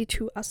sussy-wussy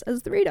to us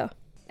as the reader.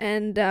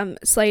 And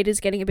Slade is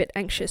getting a bit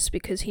anxious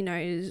because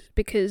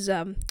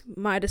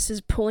Midas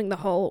is pulling the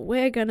whole,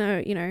 we're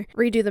gonna,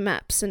 redo the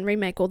maps and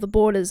remake all the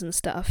borders and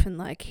stuff. And,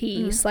 like,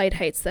 Slade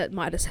hates that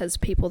Midas has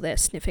people there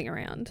sniffing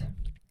around.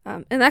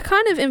 And that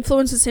kind of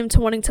influences him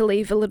to wanting to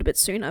leave a little bit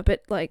sooner.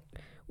 But, like,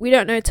 we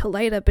don't know till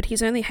later, but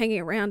he's only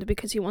hanging around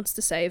because he wants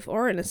to save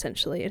Oren,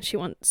 essentially. And he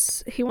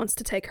wants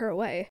to take her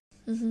away.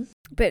 Mm-hmm.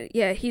 But,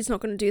 he's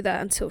not going to do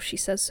that until she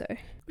says so.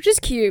 Which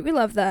is cute. We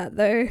love that,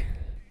 though.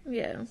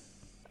 Yeah.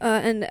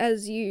 And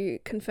as you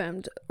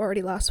confirmed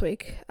already last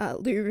week,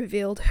 Lou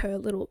revealed her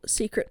little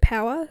secret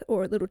power,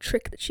 or a little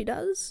trick that she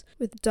does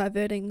with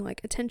diverting, like,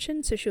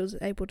 attention. So she was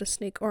able to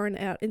sneak Oren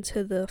out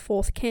into the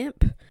 4th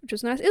camp, which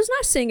was nice. It was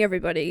nice seeing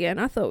everybody again.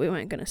 I thought we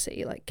weren't going to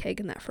see, like, Keg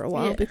and that for a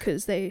while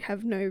because they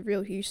have no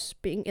real use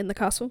being in the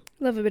castle.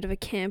 Love a bit of a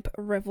camp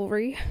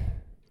revelry.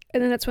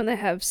 And then that's when they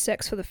have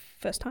sex for the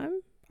first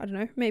time. I don't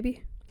know,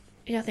 maybe.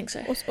 Yeah, I think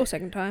so. Or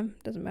second time.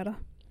 Doesn't matter.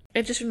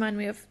 It just reminded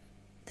me of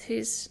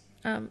his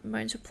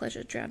moans of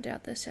pleasure drowned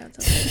out their sounds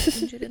of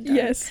being injured and dying.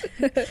 Yes.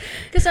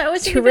 Because I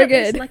always think about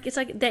this, like, it's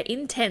like they're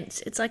in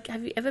tents. It's like,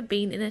 have you ever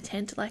been in a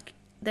tent? Like,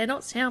 they're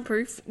not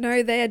soundproof.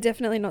 No, they are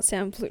definitely not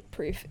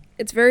soundproof.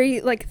 It's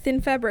very, like,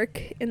 thin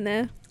fabric in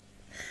there.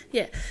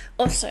 Yeah.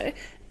 Also,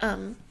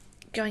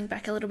 going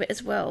back a little bit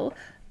as well,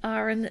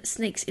 Aaron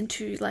sneaks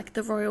into, like,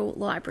 the royal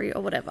library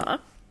or whatever,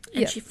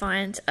 and she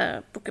finds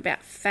a book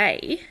about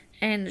Fae,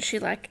 and she,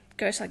 like,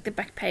 goes to, like, the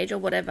back page or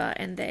whatever,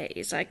 and there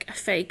is, like, a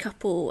Fae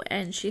couple,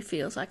 and she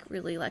feels, like,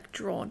 really, like,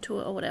 drawn to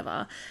it or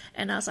whatever,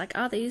 and I was like,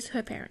 are these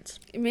her parents?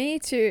 Me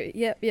too.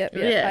 Yep.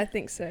 Yeah. I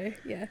think so,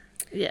 yeah.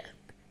 Yeah.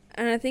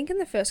 And I think in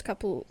the first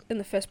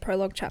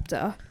prologue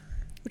chapter,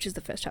 which is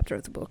the first chapter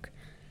of the book,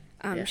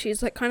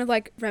 she's, like, kind of,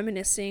 like,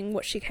 reminiscing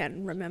what she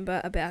can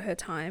remember about her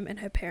time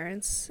and her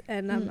parents,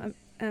 and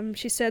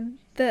she said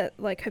that,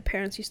 like, her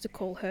parents used to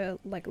call her,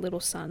 like, little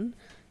sun.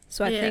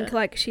 So I think,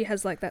 like, she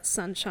has, like, that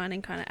sun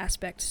shining kind of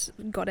aspect,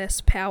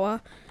 goddess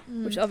power,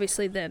 which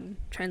obviously then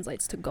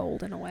translates to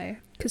gold in a way.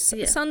 Because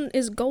sun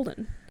is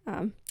golden.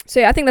 So,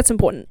 yeah, I think that's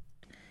important.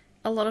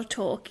 A lot of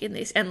talk in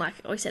this, and like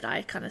I said,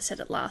 I kind of said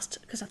it last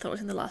because I thought it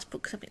was in the last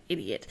book because I'm an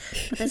idiot.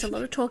 But there's a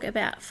lot of talk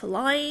about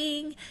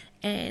flying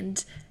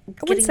and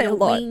getting your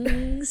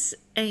wings,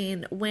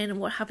 and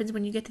what happens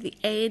when you get to the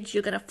edge,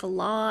 you're gonna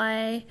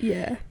fly.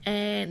 Yeah.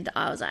 And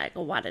I was like,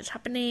 what is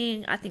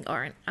happening? I think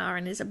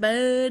Aaron is a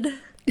bird.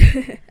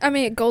 I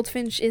mean,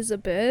 goldfinch is a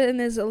bird, and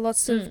there's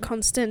lots of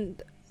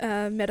constant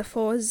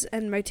metaphors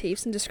and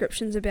motifs and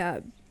descriptions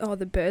about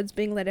the birds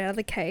being let out of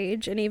the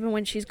cage, and even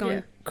when she's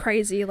going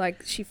crazy,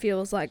 like, she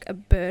feels like a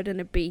bird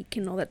and a beak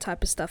and all that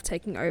type of stuff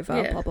taking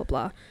over, blah blah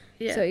blah.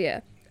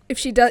 So if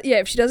she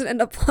doesn't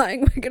end up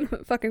flying, we're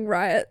gonna fucking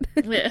riot.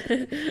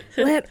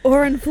 Let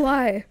Oren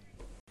fly.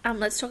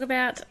 Let's talk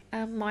about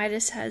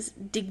Midas has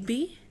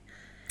Digby.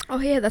 Oh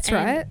yeah, that's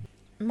right.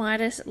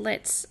 Midas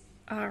lets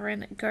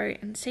Aaron go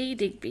and see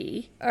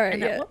Digby. Alright,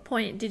 and at what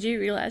point did you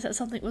realise that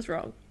something was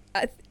wrong?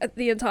 At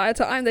the entire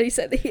time that he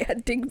said that he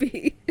had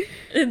Digby.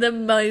 In the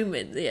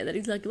moment, that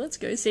he's like, let's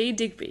go see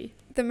Digby.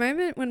 The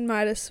moment when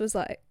Midas was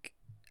like,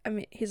 I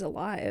mean, he's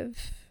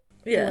alive,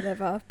 or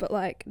whatever, but,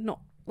 like, not,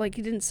 like,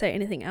 he didn't say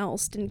anything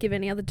else, didn't give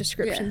any other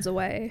descriptions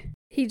away.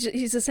 He's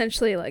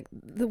essentially, like,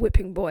 the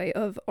whipping boy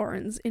of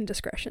Oren's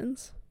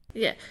indiscretions.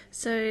 Yeah,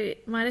 so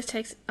Midas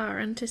takes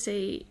Aaron to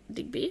see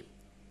Digby,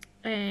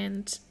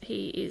 and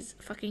he is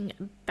fucking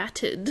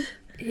battered.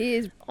 He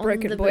is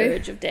broken, on the boy.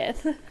 Verge of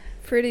death.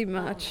 Pretty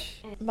much.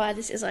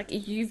 Midas is like,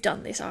 you've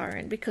done this,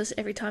 Aaron, because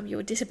every time you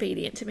were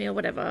disobedient to me or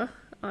whatever,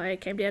 I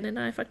came down and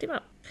I fucked him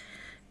up.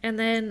 And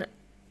then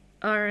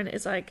Aaron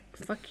is like,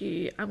 fuck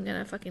you, I'm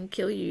gonna fucking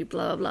kill you,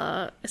 blah, blah,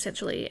 blah,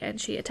 essentially. And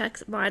she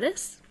attacks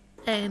Midas.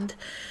 And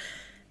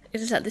it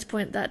is at this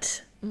point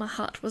that my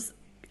heart was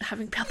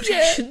having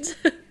palpitations.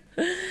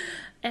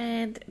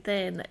 And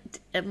then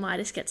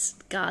Midas gets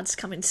guards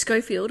come in.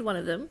 Schofield, one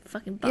of them,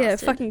 fucking bastard. Yeah,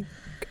 fucking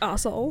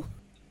arsehole.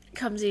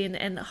 Comes in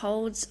and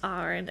holds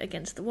Aaron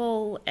against the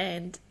wall,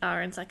 and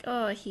Aaron's like,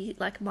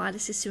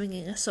 Midas is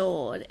swinging a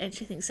sword, and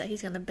she thinks that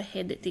he's going to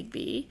behead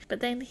Digby,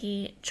 but then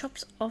he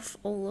chops off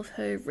all of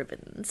her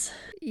ribbons.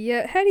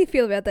 Yeah, how do you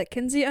feel about that,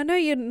 Kenzie? I know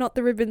you're not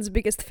the ribbons'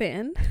 biggest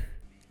fan.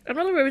 I'm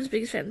not the ribbons'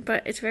 biggest fan,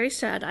 but it's very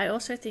sad. I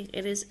also think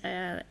it is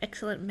an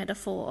excellent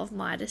metaphor of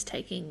Midas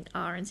taking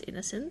Aaron's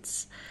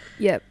innocence.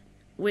 Yep.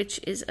 Which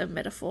is a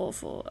metaphor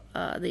for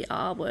the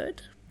R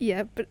word.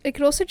 Yeah, but it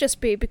could also just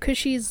be because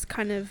she's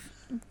kind of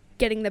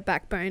getting the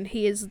backbone,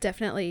 he is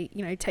definitely,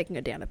 taking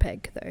her down a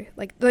peg, though.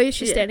 Like, though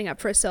she's standing up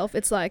for herself,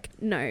 it's like,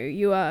 no,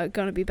 you are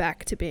going to be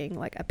back to being,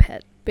 like, a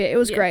pet. But it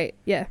was great,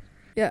 yeah.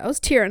 Yeah, I was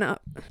tearing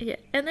up. Yeah,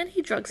 and then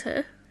he drugs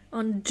her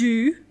on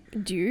Dew.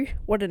 Dew?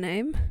 What a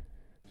name.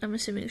 I'm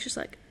assuming it's just,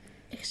 like,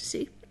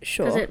 ecstasy.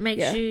 Sure, because it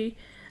makes you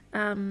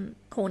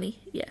horny,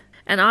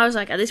 And I was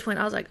like, at this point,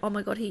 I was like, oh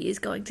my god, he is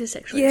going to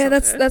sexually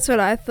assault her. That's what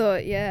I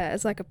thought,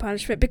 as like a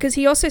punishment. Because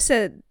he also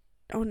said,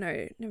 oh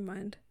no, never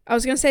mind. I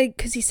was going to say,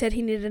 because he said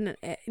he needed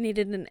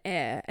an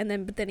heir,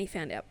 but then he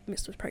found out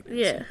Mist was pregnant.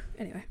 Yeah. So,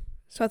 anyway.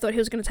 So I thought he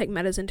was going to take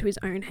matters into his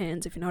own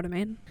hands, if you know what I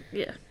mean.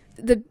 Yeah.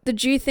 The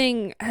Jew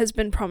thing has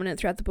been prominent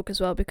throughout the book as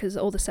well, because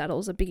all the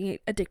saddles are being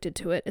addicted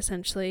to it,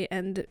 essentially,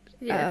 and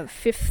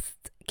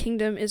Fifth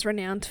Kingdom is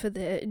renowned for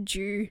their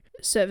Jew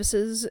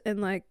services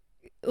and, like,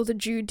 all the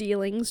Jew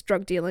dealings,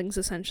 drug dealings,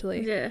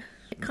 essentially. Yeah.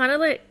 It kind of,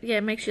 like,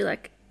 makes you,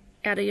 like,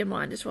 out of your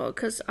mind as well,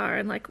 because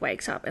Aaron, like,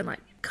 wakes up and, like,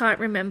 can't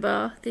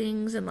remember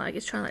things and, like,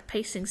 is trying to, like,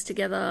 piece things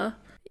together.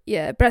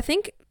 Yeah, but I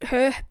think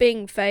her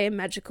being fey and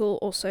magical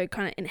also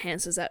kind of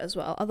enhances that as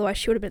well. Otherwise,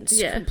 she would have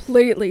been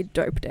completely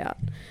doped out.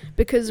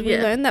 Because we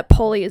learn that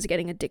Polly is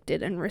getting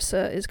addicted and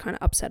Rissa is kind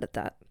of upset at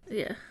that.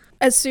 Yeah.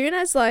 As soon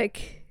as,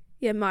 like,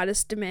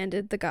 Midas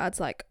demanded the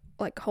guards, like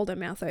hold her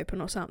mouth open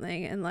or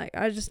something, and, like,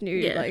 I just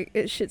knew, like,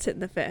 shit's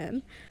hitting the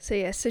fan.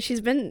 So, so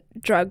she's been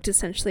drugged,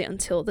 essentially,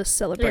 until the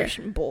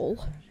celebration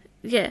ball.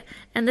 Yeah,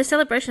 and the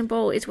celebration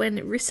ball is when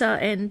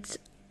Rissa and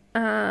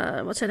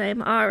what's her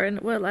name, Aaron,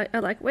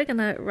 are like, we're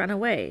gonna run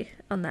away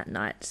on that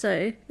night.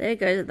 So there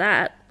goes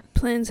that.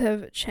 Plans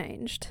have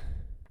changed.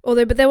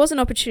 But there was an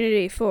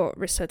opportunity for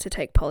Rissa to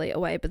take Polly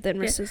away, but then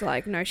Rissa's Yeah.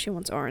 like, no, she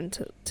wants Oren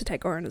to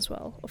take Oren as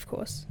well, of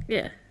course.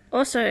 Yeah.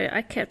 Also,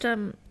 I kept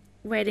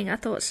waiting. I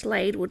thought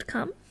Slade would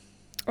come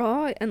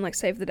Oh, and like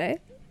save the day,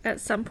 at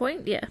some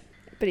point. Yeah.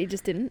 but he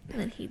just didn't.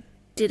 And then he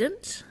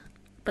didn't.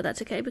 But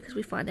that's okay because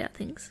we find out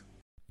things.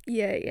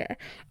 Yeah.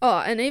 Oh,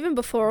 and even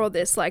before all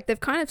this, like, they've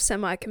kind of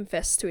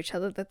semi-confessed to each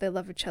other that they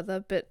love each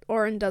other, but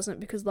Oren doesn't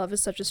because love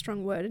is such a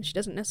strong word and she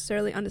doesn't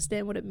necessarily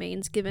understand what it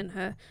means given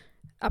her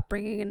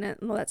upbringing and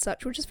all that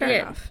such, which is fair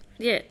enough.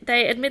 Yeah,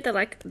 they admit that,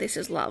 like, this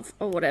is love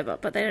or whatever,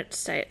 but they don't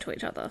say it to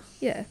each other.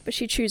 Yeah, but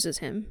she chooses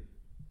him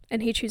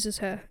and he chooses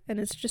her and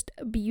it's just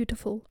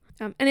beautiful.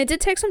 And it did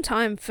take some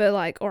time for,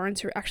 like, Oren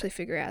to actually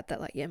figure out that,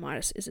 like, yeah,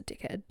 Midas is a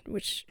dickhead,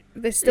 which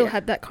they still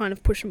had that kind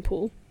of push and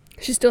pull.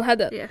 She still had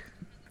that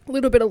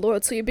little bit of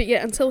loyalty, but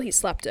yeah, until he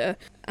slapped her,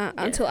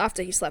 until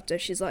after he slapped her,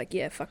 she's like,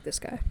 yeah, fuck this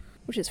guy,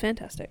 which is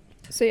fantastic.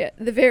 So yeah,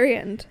 the very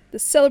end, the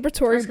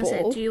celebratory ball.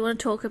 Say, do you want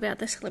to talk about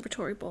the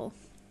celebratory ball?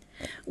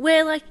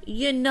 Where, like,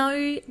 you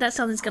know that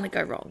something's going to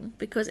go wrong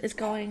because it's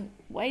going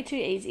way too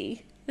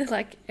easy.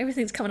 Like,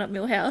 everything's coming up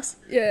Millhouse.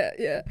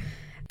 Yeah.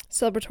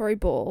 Celebratory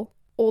ball.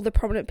 All the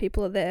prominent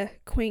people are there.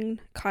 Queen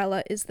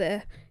Kyla is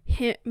there.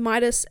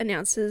 Midas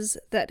announces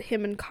that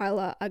him and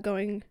Kyla are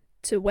going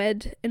to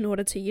wed in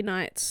order to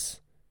unite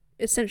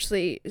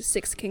essentially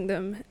Sixth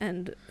Kingdom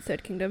and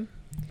Third Kingdom.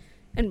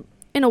 And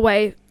in a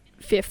way,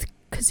 Fifth,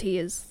 because he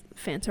is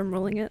Phantom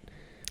ruling it.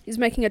 He's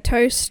making a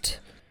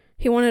toast.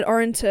 He wanted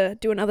Oren to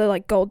do another,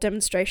 like, gold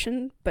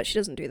demonstration, but she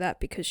doesn't do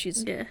that because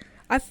she's... Yeah.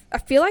 I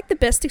feel like the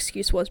best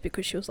excuse was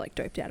because she was, like,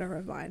 doped out of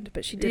her mind,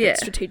 but she did it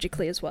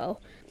strategically as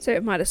well. So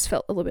Midas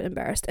felt a little bit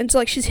embarrassed. And so,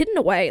 like, she's hidden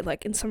away,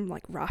 like, in some,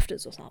 like,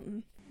 rafters or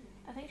something.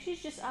 I think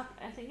she's just up...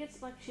 I think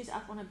it's, like, she's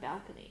up on a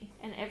balcony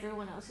and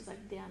everyone else is,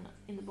 like, down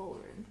in the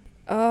ballroom.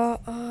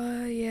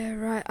 Oh, yeah,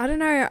 right. I don't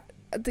know.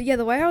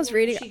 The way I was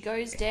reading... She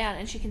goes down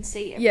and she can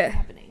see everything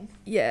happening.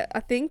 Yeah,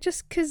 I think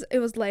just because it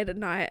was late at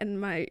night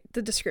and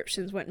the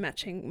descriptions weren't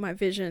matching my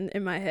vision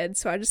in my head,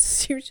 so I just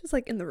assumed she was,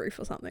 like, in the roof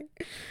or something.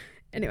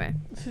 Anyway.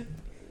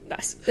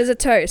 Nice. There's a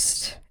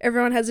toast.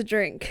 Everyone has a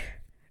drink.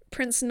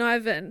 Prince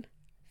Niven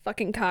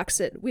fucking carks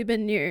it. We've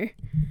knew.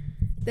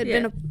 There'd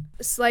been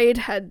Slade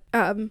had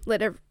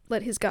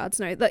let his guards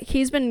know. Like,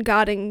 he's been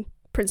guarding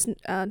Prince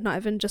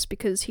Niven just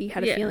because he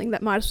had a feeling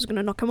that Midas was going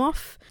to knock him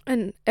off.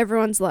 And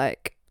everyone's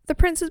like, the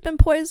prince has been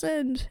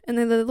poisoned. And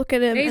then they look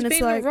at him and it's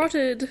like...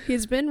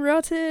 He's been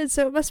rotted,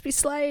 so it must be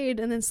Slade.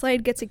 And then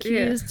Slade gets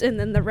accused and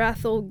then the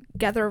wrath all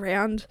gather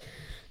around.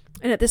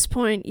 And at this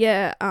point,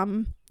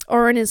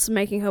 Oren is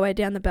making her way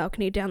down the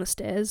balcony, down the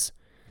stairs.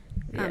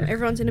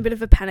 Everyone's in a bit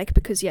of a panic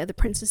because, the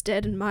prince is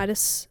dead and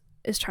Midas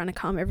is trying to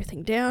calm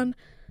everything down.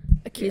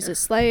 Accuses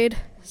Slade.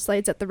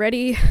 Slade's at the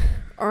ready.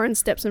 Oren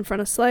steps in front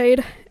of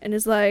Slade and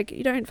is like,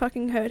 you don't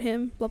fucking hurt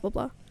him, blah, blah,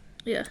 blah.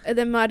 Yeah. And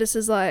then Midas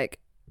is like,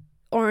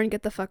 Oren,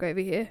 get the fuck over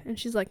here. And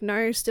she's like,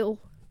 no, still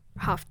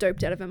half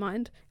doped out of her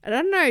mind. And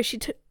I don't know,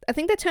 I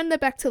think they turned their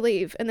back to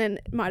leave and then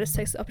Midas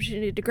takes the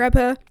opportunity to grab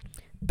her.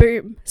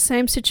 Boom.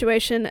 Same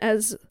situation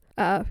as...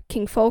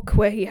 King Folk,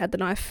 where he had the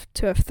knife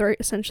to her throat,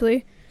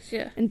 essentially.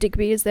 Yeah. And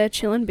Digby is there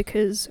chilling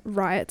because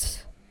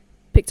Riot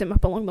picked him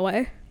up along the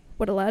way.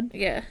 What a lad.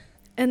 Yeah.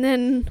 And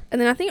then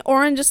I think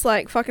Oren just,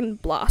 like, fucking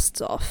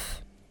blasts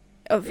off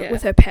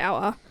with her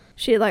power.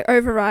 She, like,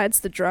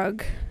 overrides the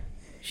drug.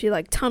 She,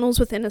 like, tunnels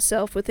within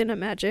herself, within her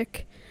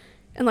magic.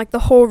 And, like, the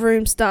whole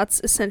room starts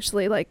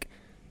essentially, like,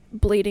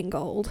 bleeding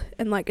gold.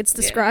 And, like, it's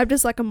described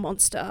as, like, a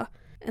monster.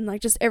 And,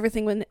 like, just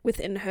everything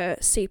within her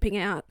seeping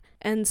out.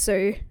 And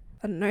so...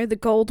 I don't know, the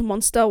gold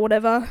monster,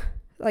 whatever,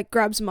 like,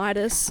 grabs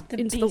Midas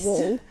into the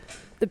wall.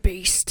 The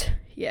beast.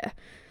 Yeah.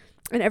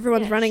 And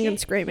everyone's running and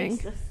screaming.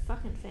 The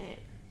fucking fan.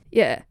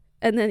 Yeah.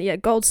 And then,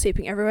 gold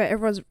seeping everywhere.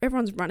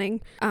 Everyone's running.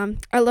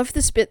 I love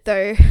this bit,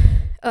 though.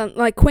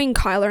 Like, Queen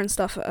Kyla and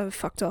stuff are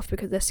fucked off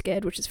because they're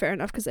scared, which is fair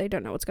enough because they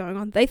don't know what's going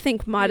on. They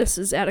think Midas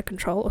is out of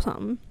control or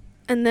something.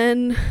 And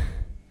then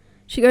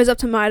she goes up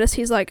to Midas.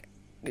 He's, like,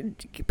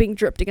 being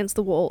dripped against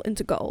the wall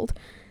into gold.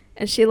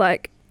 And she,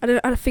 like...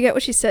 I forget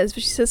what she says,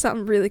 but she says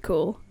something really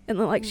cool. And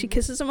then, like, she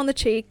kisses him on the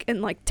cheek and,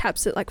 like,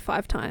 taps it, like,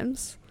 5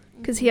 times.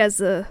 Because he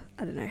has an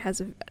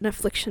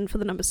affliction for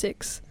the number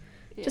 6.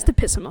 Just to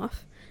piss him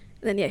off.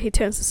 And then, he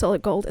turns to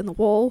solid gold in the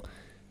wall.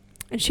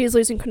 And she's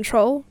losing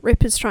control.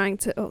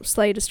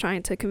 Slade is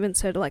trying to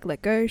convince her to, like,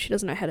 let go. She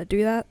doesn't know how to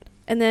do that.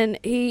 And then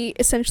he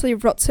essentially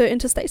rots her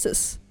into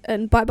stasis.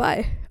 And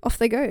bye-bye. Off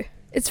they go.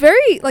 It's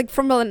very, like,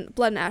 from Blood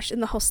and Ash in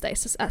the whole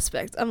stasis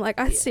aspect. I'm like,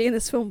 I've seen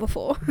this film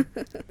before.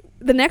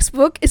 The next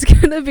book is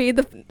going to be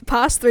the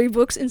past 3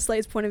 books in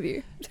Slade's point of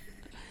view.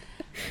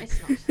 It's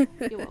nice.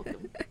 You're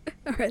welcome.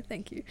 Alright,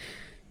 thank you.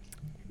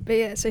 But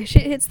yeah, so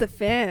shit hits the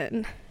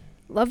fan.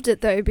 Loved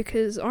it, though,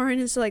 because Oren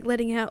is, like,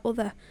 letting out all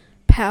the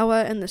power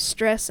and the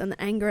stress and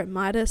the anger at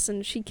Midas,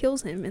 and she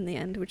kills him in the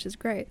end, which is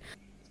great.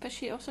 But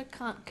she also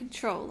can't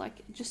control,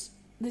 like, just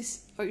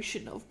this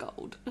ocean of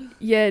gold.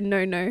 Yeah,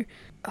 no.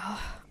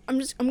 I'm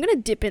gonna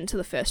dip into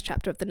the first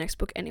chapter of the next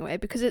book anyway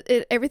because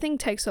it everything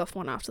takes off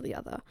one after the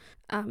other,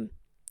 and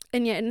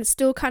it's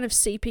still kind of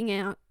seeping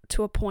out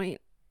to a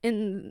point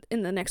in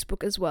the next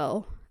book as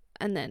well.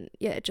 And then,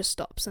 yeah, it just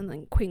stops. And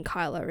then Queen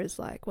Kyla is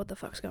like, what the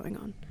fuck's going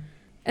on?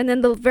 And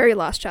then the very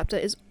last chapter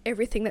is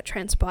everything that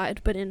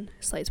transpired, but in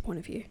Slade's point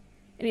of view.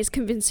 And he's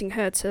convincing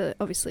her to,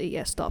 obviously,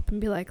 yeah, stop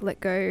and be like, let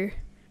go,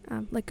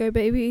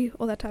 baby,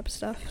 all that type of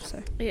stuff.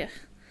 So yeah.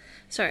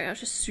 Sorry, I was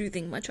just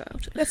soothing my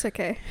child. That's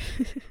okay.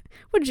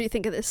 What did you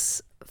think of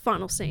this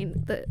final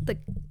scene? The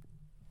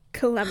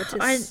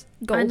calamitous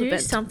gold I knew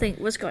event? something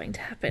was going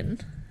to happen.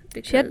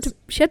 Because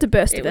she had to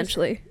burst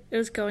eventually. It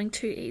was going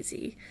too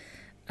easy.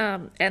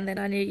 And then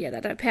I knew,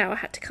 that her power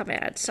had to come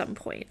out at some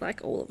point,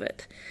 like all of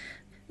it.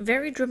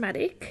 Very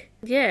dramatic.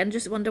 Yeah, and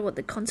just wonder what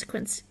the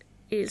consequence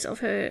is of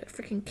her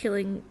freaking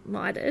killing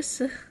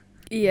Midas.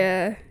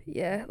 Yeah.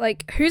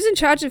 Like, who's in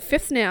charge of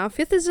Fifth now?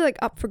 Fifth is, like,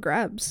 up for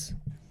grabs.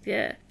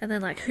 Yeah, and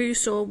then, like, who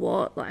saw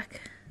what,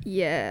 like...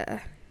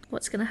 Yeah.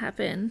 What's gonna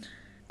happen?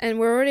 And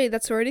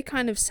that's already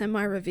kind of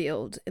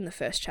semi-revealed in the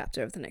first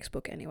chapter of the next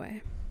book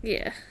anyway.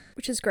 Yeah.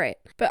 Which is great.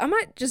 But I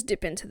might just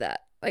dip into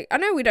that. Like, I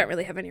know we don't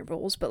really have any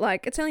rules, but,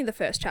 like, it's only the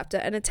first chapter,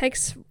 and it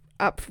takes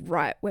up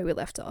right where we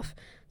left off.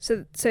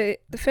 So the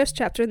first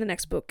chapter in the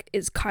next book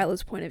is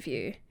Kyla's point of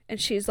view, and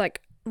she's,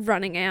 like,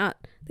 running out.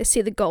 They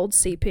see the gold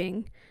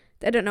seeping.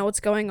 They don't know what's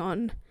going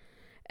on.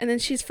 And then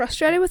she's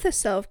frustrated with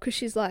herself because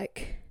she's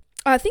like...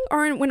 I think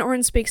when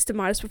Oren speaks to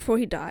Midas before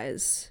he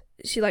dies,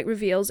 she, like,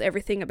 reveals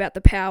everything about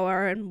the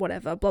power and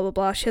whatever, blah, blah,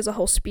 blah. She has a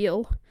whole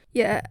spiel.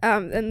 Yeah,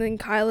 and then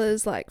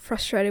Kyla's, like,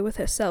 frustrated with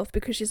herself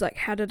because she's like,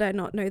 how did I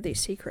not know these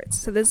secrets?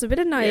 So there's a bit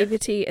of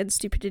naivety and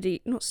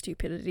stupidity. Not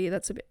stupidity,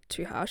 that's a bit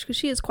too harsh because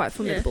she is quite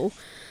formidable.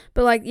 Yeah.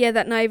 But, like, yeah,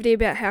 that naivety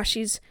about how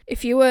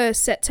if you were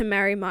set to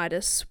marry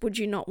Midas, would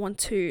you not want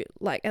to,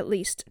 like, at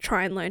least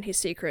try and learn his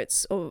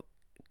secrets or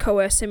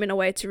coerce him in a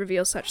way to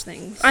reveal such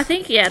things? I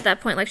think, at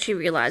that point, like, she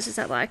realises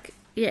that, like,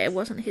 it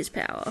wasn't his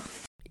power.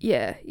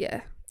 Yeah.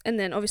 And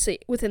then, obviously,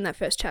 within that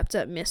first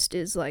chapter, Mist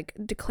is, like,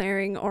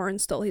 declaring Oren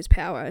stole his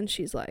power, and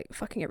she's, like,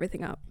 fucking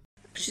everything up.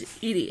 She's an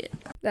idiot.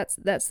 That's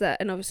that,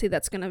 and obviously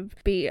that's going to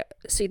be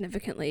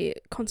significantly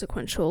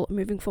consequential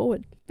moving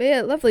forward. But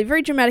yeah, lovely.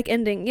 Very dramatic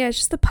ending. Yeah, it's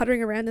just the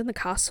puttering around in the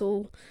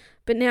castle.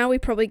 But now we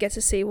probably get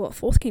to see what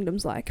Fourth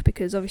Kingdom's like,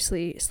 because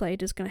obviously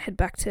Slade is going to head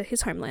back to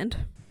his homeland.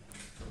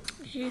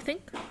 Do you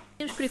think?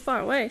 Seems pretty far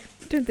away.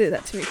 Don't do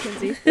that to me,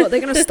 Kinsey. What, they're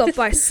going to stop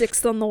by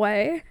 6th on the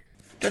way?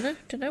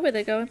 Don't know where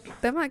they're going.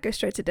 They might go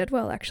straight to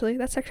Deadwell, actually.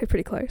 That's actually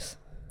pretty close.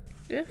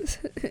 Yeah.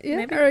 Yeah,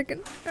 maybe. I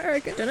reckon.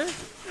 Don't know.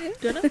 Yeah.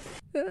 Don't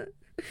know.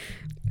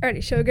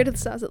 Alrighty, shall we go to the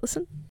stars that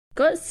listen?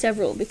 Got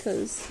several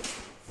because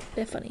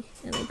they're funny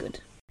and they're good.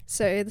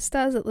 So the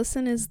stars that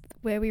listen is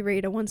where we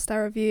read a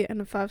 1-star review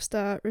and a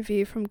 5-star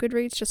review from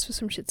Goodreads just for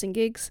some shits and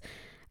gigs.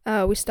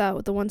 We start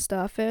with the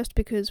 1-star first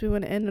because we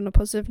want to end on a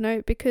positive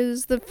note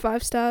because the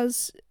 5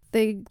 stars,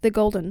 they're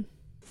golden.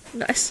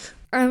 Nice.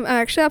 I'm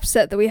actually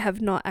upset that we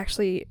have not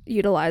actually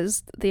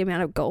utilised the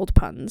amount of gold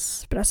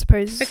puns, but I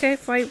suppose... Okay,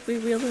 fine, we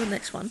will do the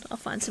next one. I'll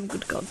find some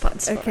good gold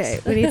puns for Okay,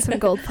 us. we need some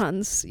gold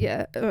puns,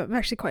 yeah. I'm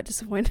actually quite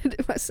disappointed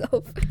in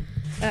myself.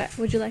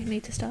 Would you like me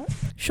to start?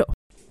 Sure.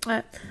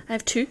 I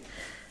have 2,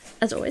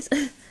 as always.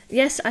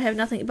 Yes, I have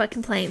nothing but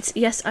complaints.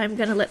 Yes, I'm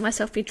going to let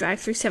myself be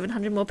dragged through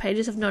 700 more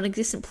pages of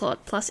non-existent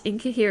plot, plus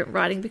incoherent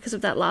writing because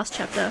of that last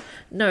chapter.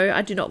 No,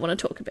 I do not want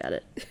to talk about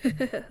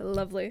it.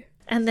 Lovely.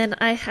 And then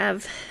I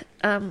have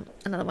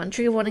another one.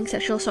 Trigger warning,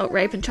 sexual assault,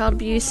 rape, and child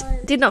abuse.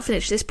 Did not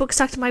finish this book.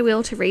 Stuck to my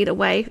will to read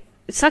away.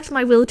 It sucked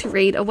my will to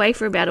read away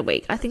for about a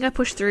week. I think I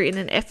pushed through in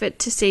an effort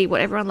to see what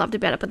everyone loved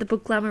about it, but the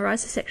book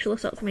glamorized the sexual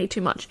assault for me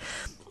too much.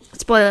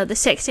 Spoiler, the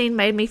sex scene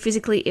made me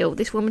physically ill.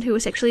 This woman who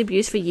was sexually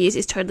abused for years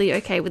is totally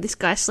okay with this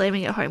guy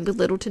slamming at home with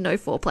little to no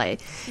foreplay.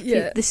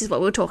 Yeah. This is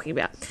what we're talking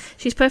about.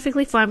 She's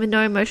perfectly fine with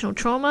no emotional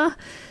trauma. ?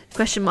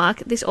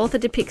 This author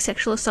depicts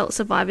sexual assault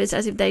survivors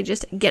as if they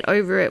just get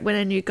over it when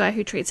a new guy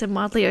who treats them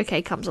mildly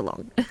okay comes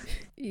along.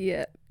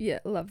 Yeah,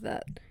 love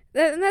that.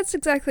 And that's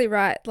exactly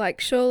right. Like,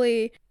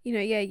 surely,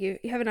 you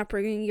have an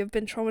upbringing, you've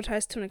been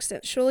traumatized to an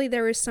extent. Surely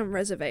there is some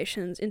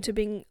reservations into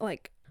being,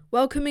 like,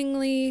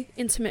 welcomingly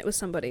intimate with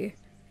somebody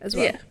as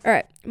well. Yeah.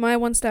 Alright, my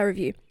 1-star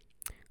review.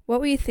 What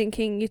were you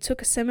thinking? You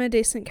took a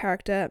semi-decent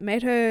character,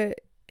 made her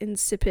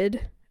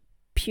insipid,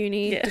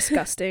 puny,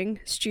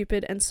 disgusting,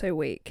 stupid, and so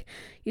weak.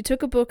 You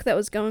took a book that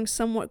was going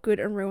somewhat good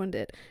and ruined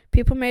it.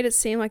 People made it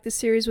seem like the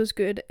series was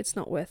good. It's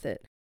not worth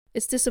it.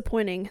 It's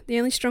disappointing. The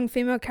only strong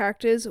female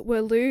characters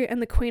were Lou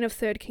and the Queen of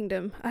Third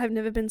Kingdom. I have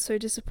never been so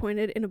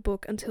disappointed in a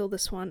book until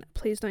this one.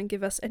 Please don't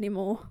give us any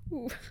more.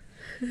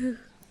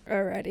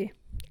 Alrighty.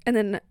 And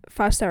then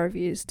 5-star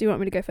reviews. Do you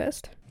want me to go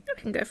first? I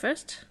can go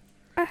first.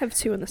 I have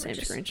 2 in the same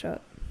screenshot.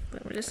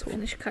 Let me just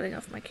finish cutting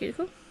off my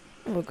cuticle.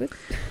 Oh, good.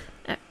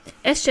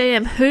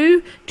 SJM,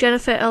 who?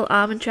 Jennifer L.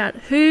 Armentrout,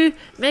 who?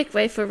 Make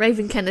way for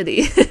Raven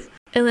Kennedy.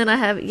 And then I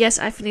have, yes,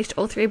 I finished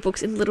all 3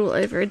 books in little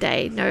over a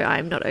day. No,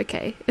 I'm not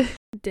okay.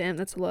 Damn,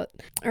 that's a lot.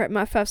 Alright,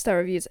 my 5-star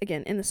reviews,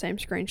 again, in the same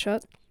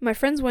screenshot. My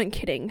friends weren't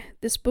kidding.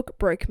 This book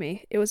broke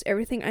me. It was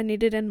everything I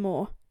needed and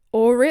more.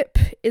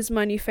 Orip is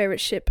my new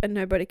favourite ship and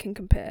nobody can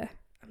compare.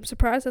 I'm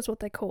surprised that's what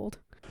they called.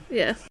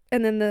 Yeah.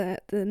 And then the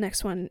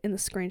next one in the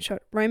screenshot,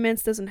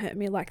 romance doesn't hurt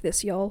me like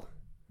this, y'all.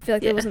 I feel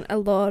like there wasn't a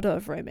lot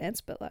of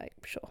romance, but like,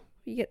 sure,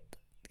 you get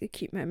the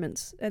cute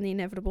moments and the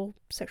inevitable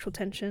sexual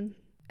tension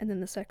and then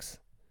the sex.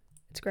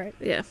 It's great.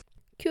 Yeah.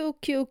 Cool.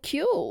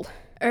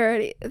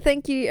 Alrighty,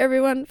 thank you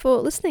everyone for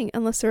listening,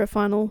 unless there are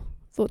final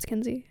thoughts,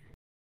 Kenzie.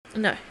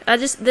 No,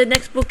 the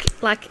next book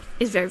like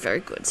is very, very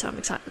good, so I'm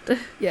excited.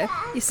 Yeah,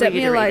 you sent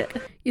me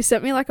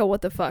like a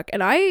what the fuck,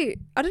 and I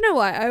don't know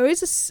why I always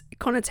just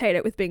connotate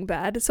it with being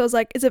bad. So I was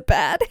like, is it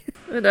bad?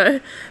 I know,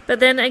 but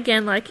then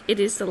again, like it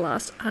is the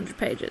last 100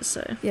 pages,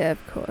 so yeah,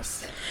 of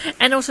course.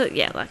 And also,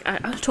 yeah, like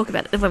I'll talk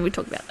about it when we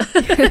talk about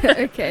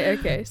it.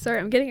 Okay. Sorry,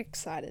 I'm getting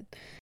excited.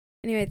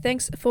 Anyway,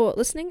 thanks for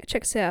listening.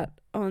 Check us out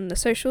on the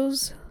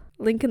socials.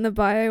 Link in the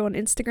bio on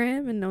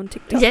Instagram and on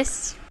TikTok.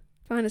 Yes.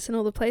 Find us in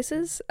all the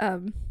places.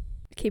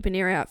 Keep an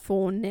ear out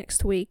for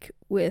next week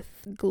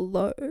with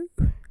Glow.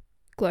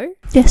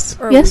 Yes.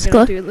 Or are yes, we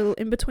going to do a little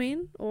in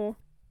between? Or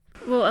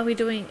well, are we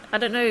doing? I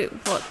don't know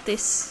what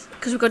this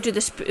because we've got to do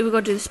the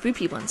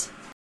spoopy ones.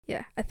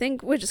 Yeah, I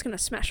think we're just going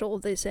to smash all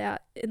of this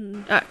out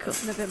in cool.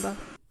 November.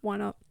 Why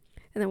not?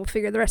 And then we'll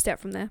figure the rest out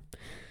from there.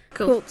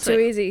 Cool. Too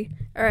easy.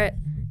 All right.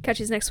 Catch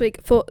you next week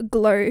for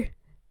Glow.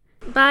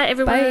 Bye,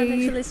 everyone. Bye.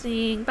 Thanks for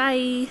listening.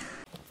 Bye.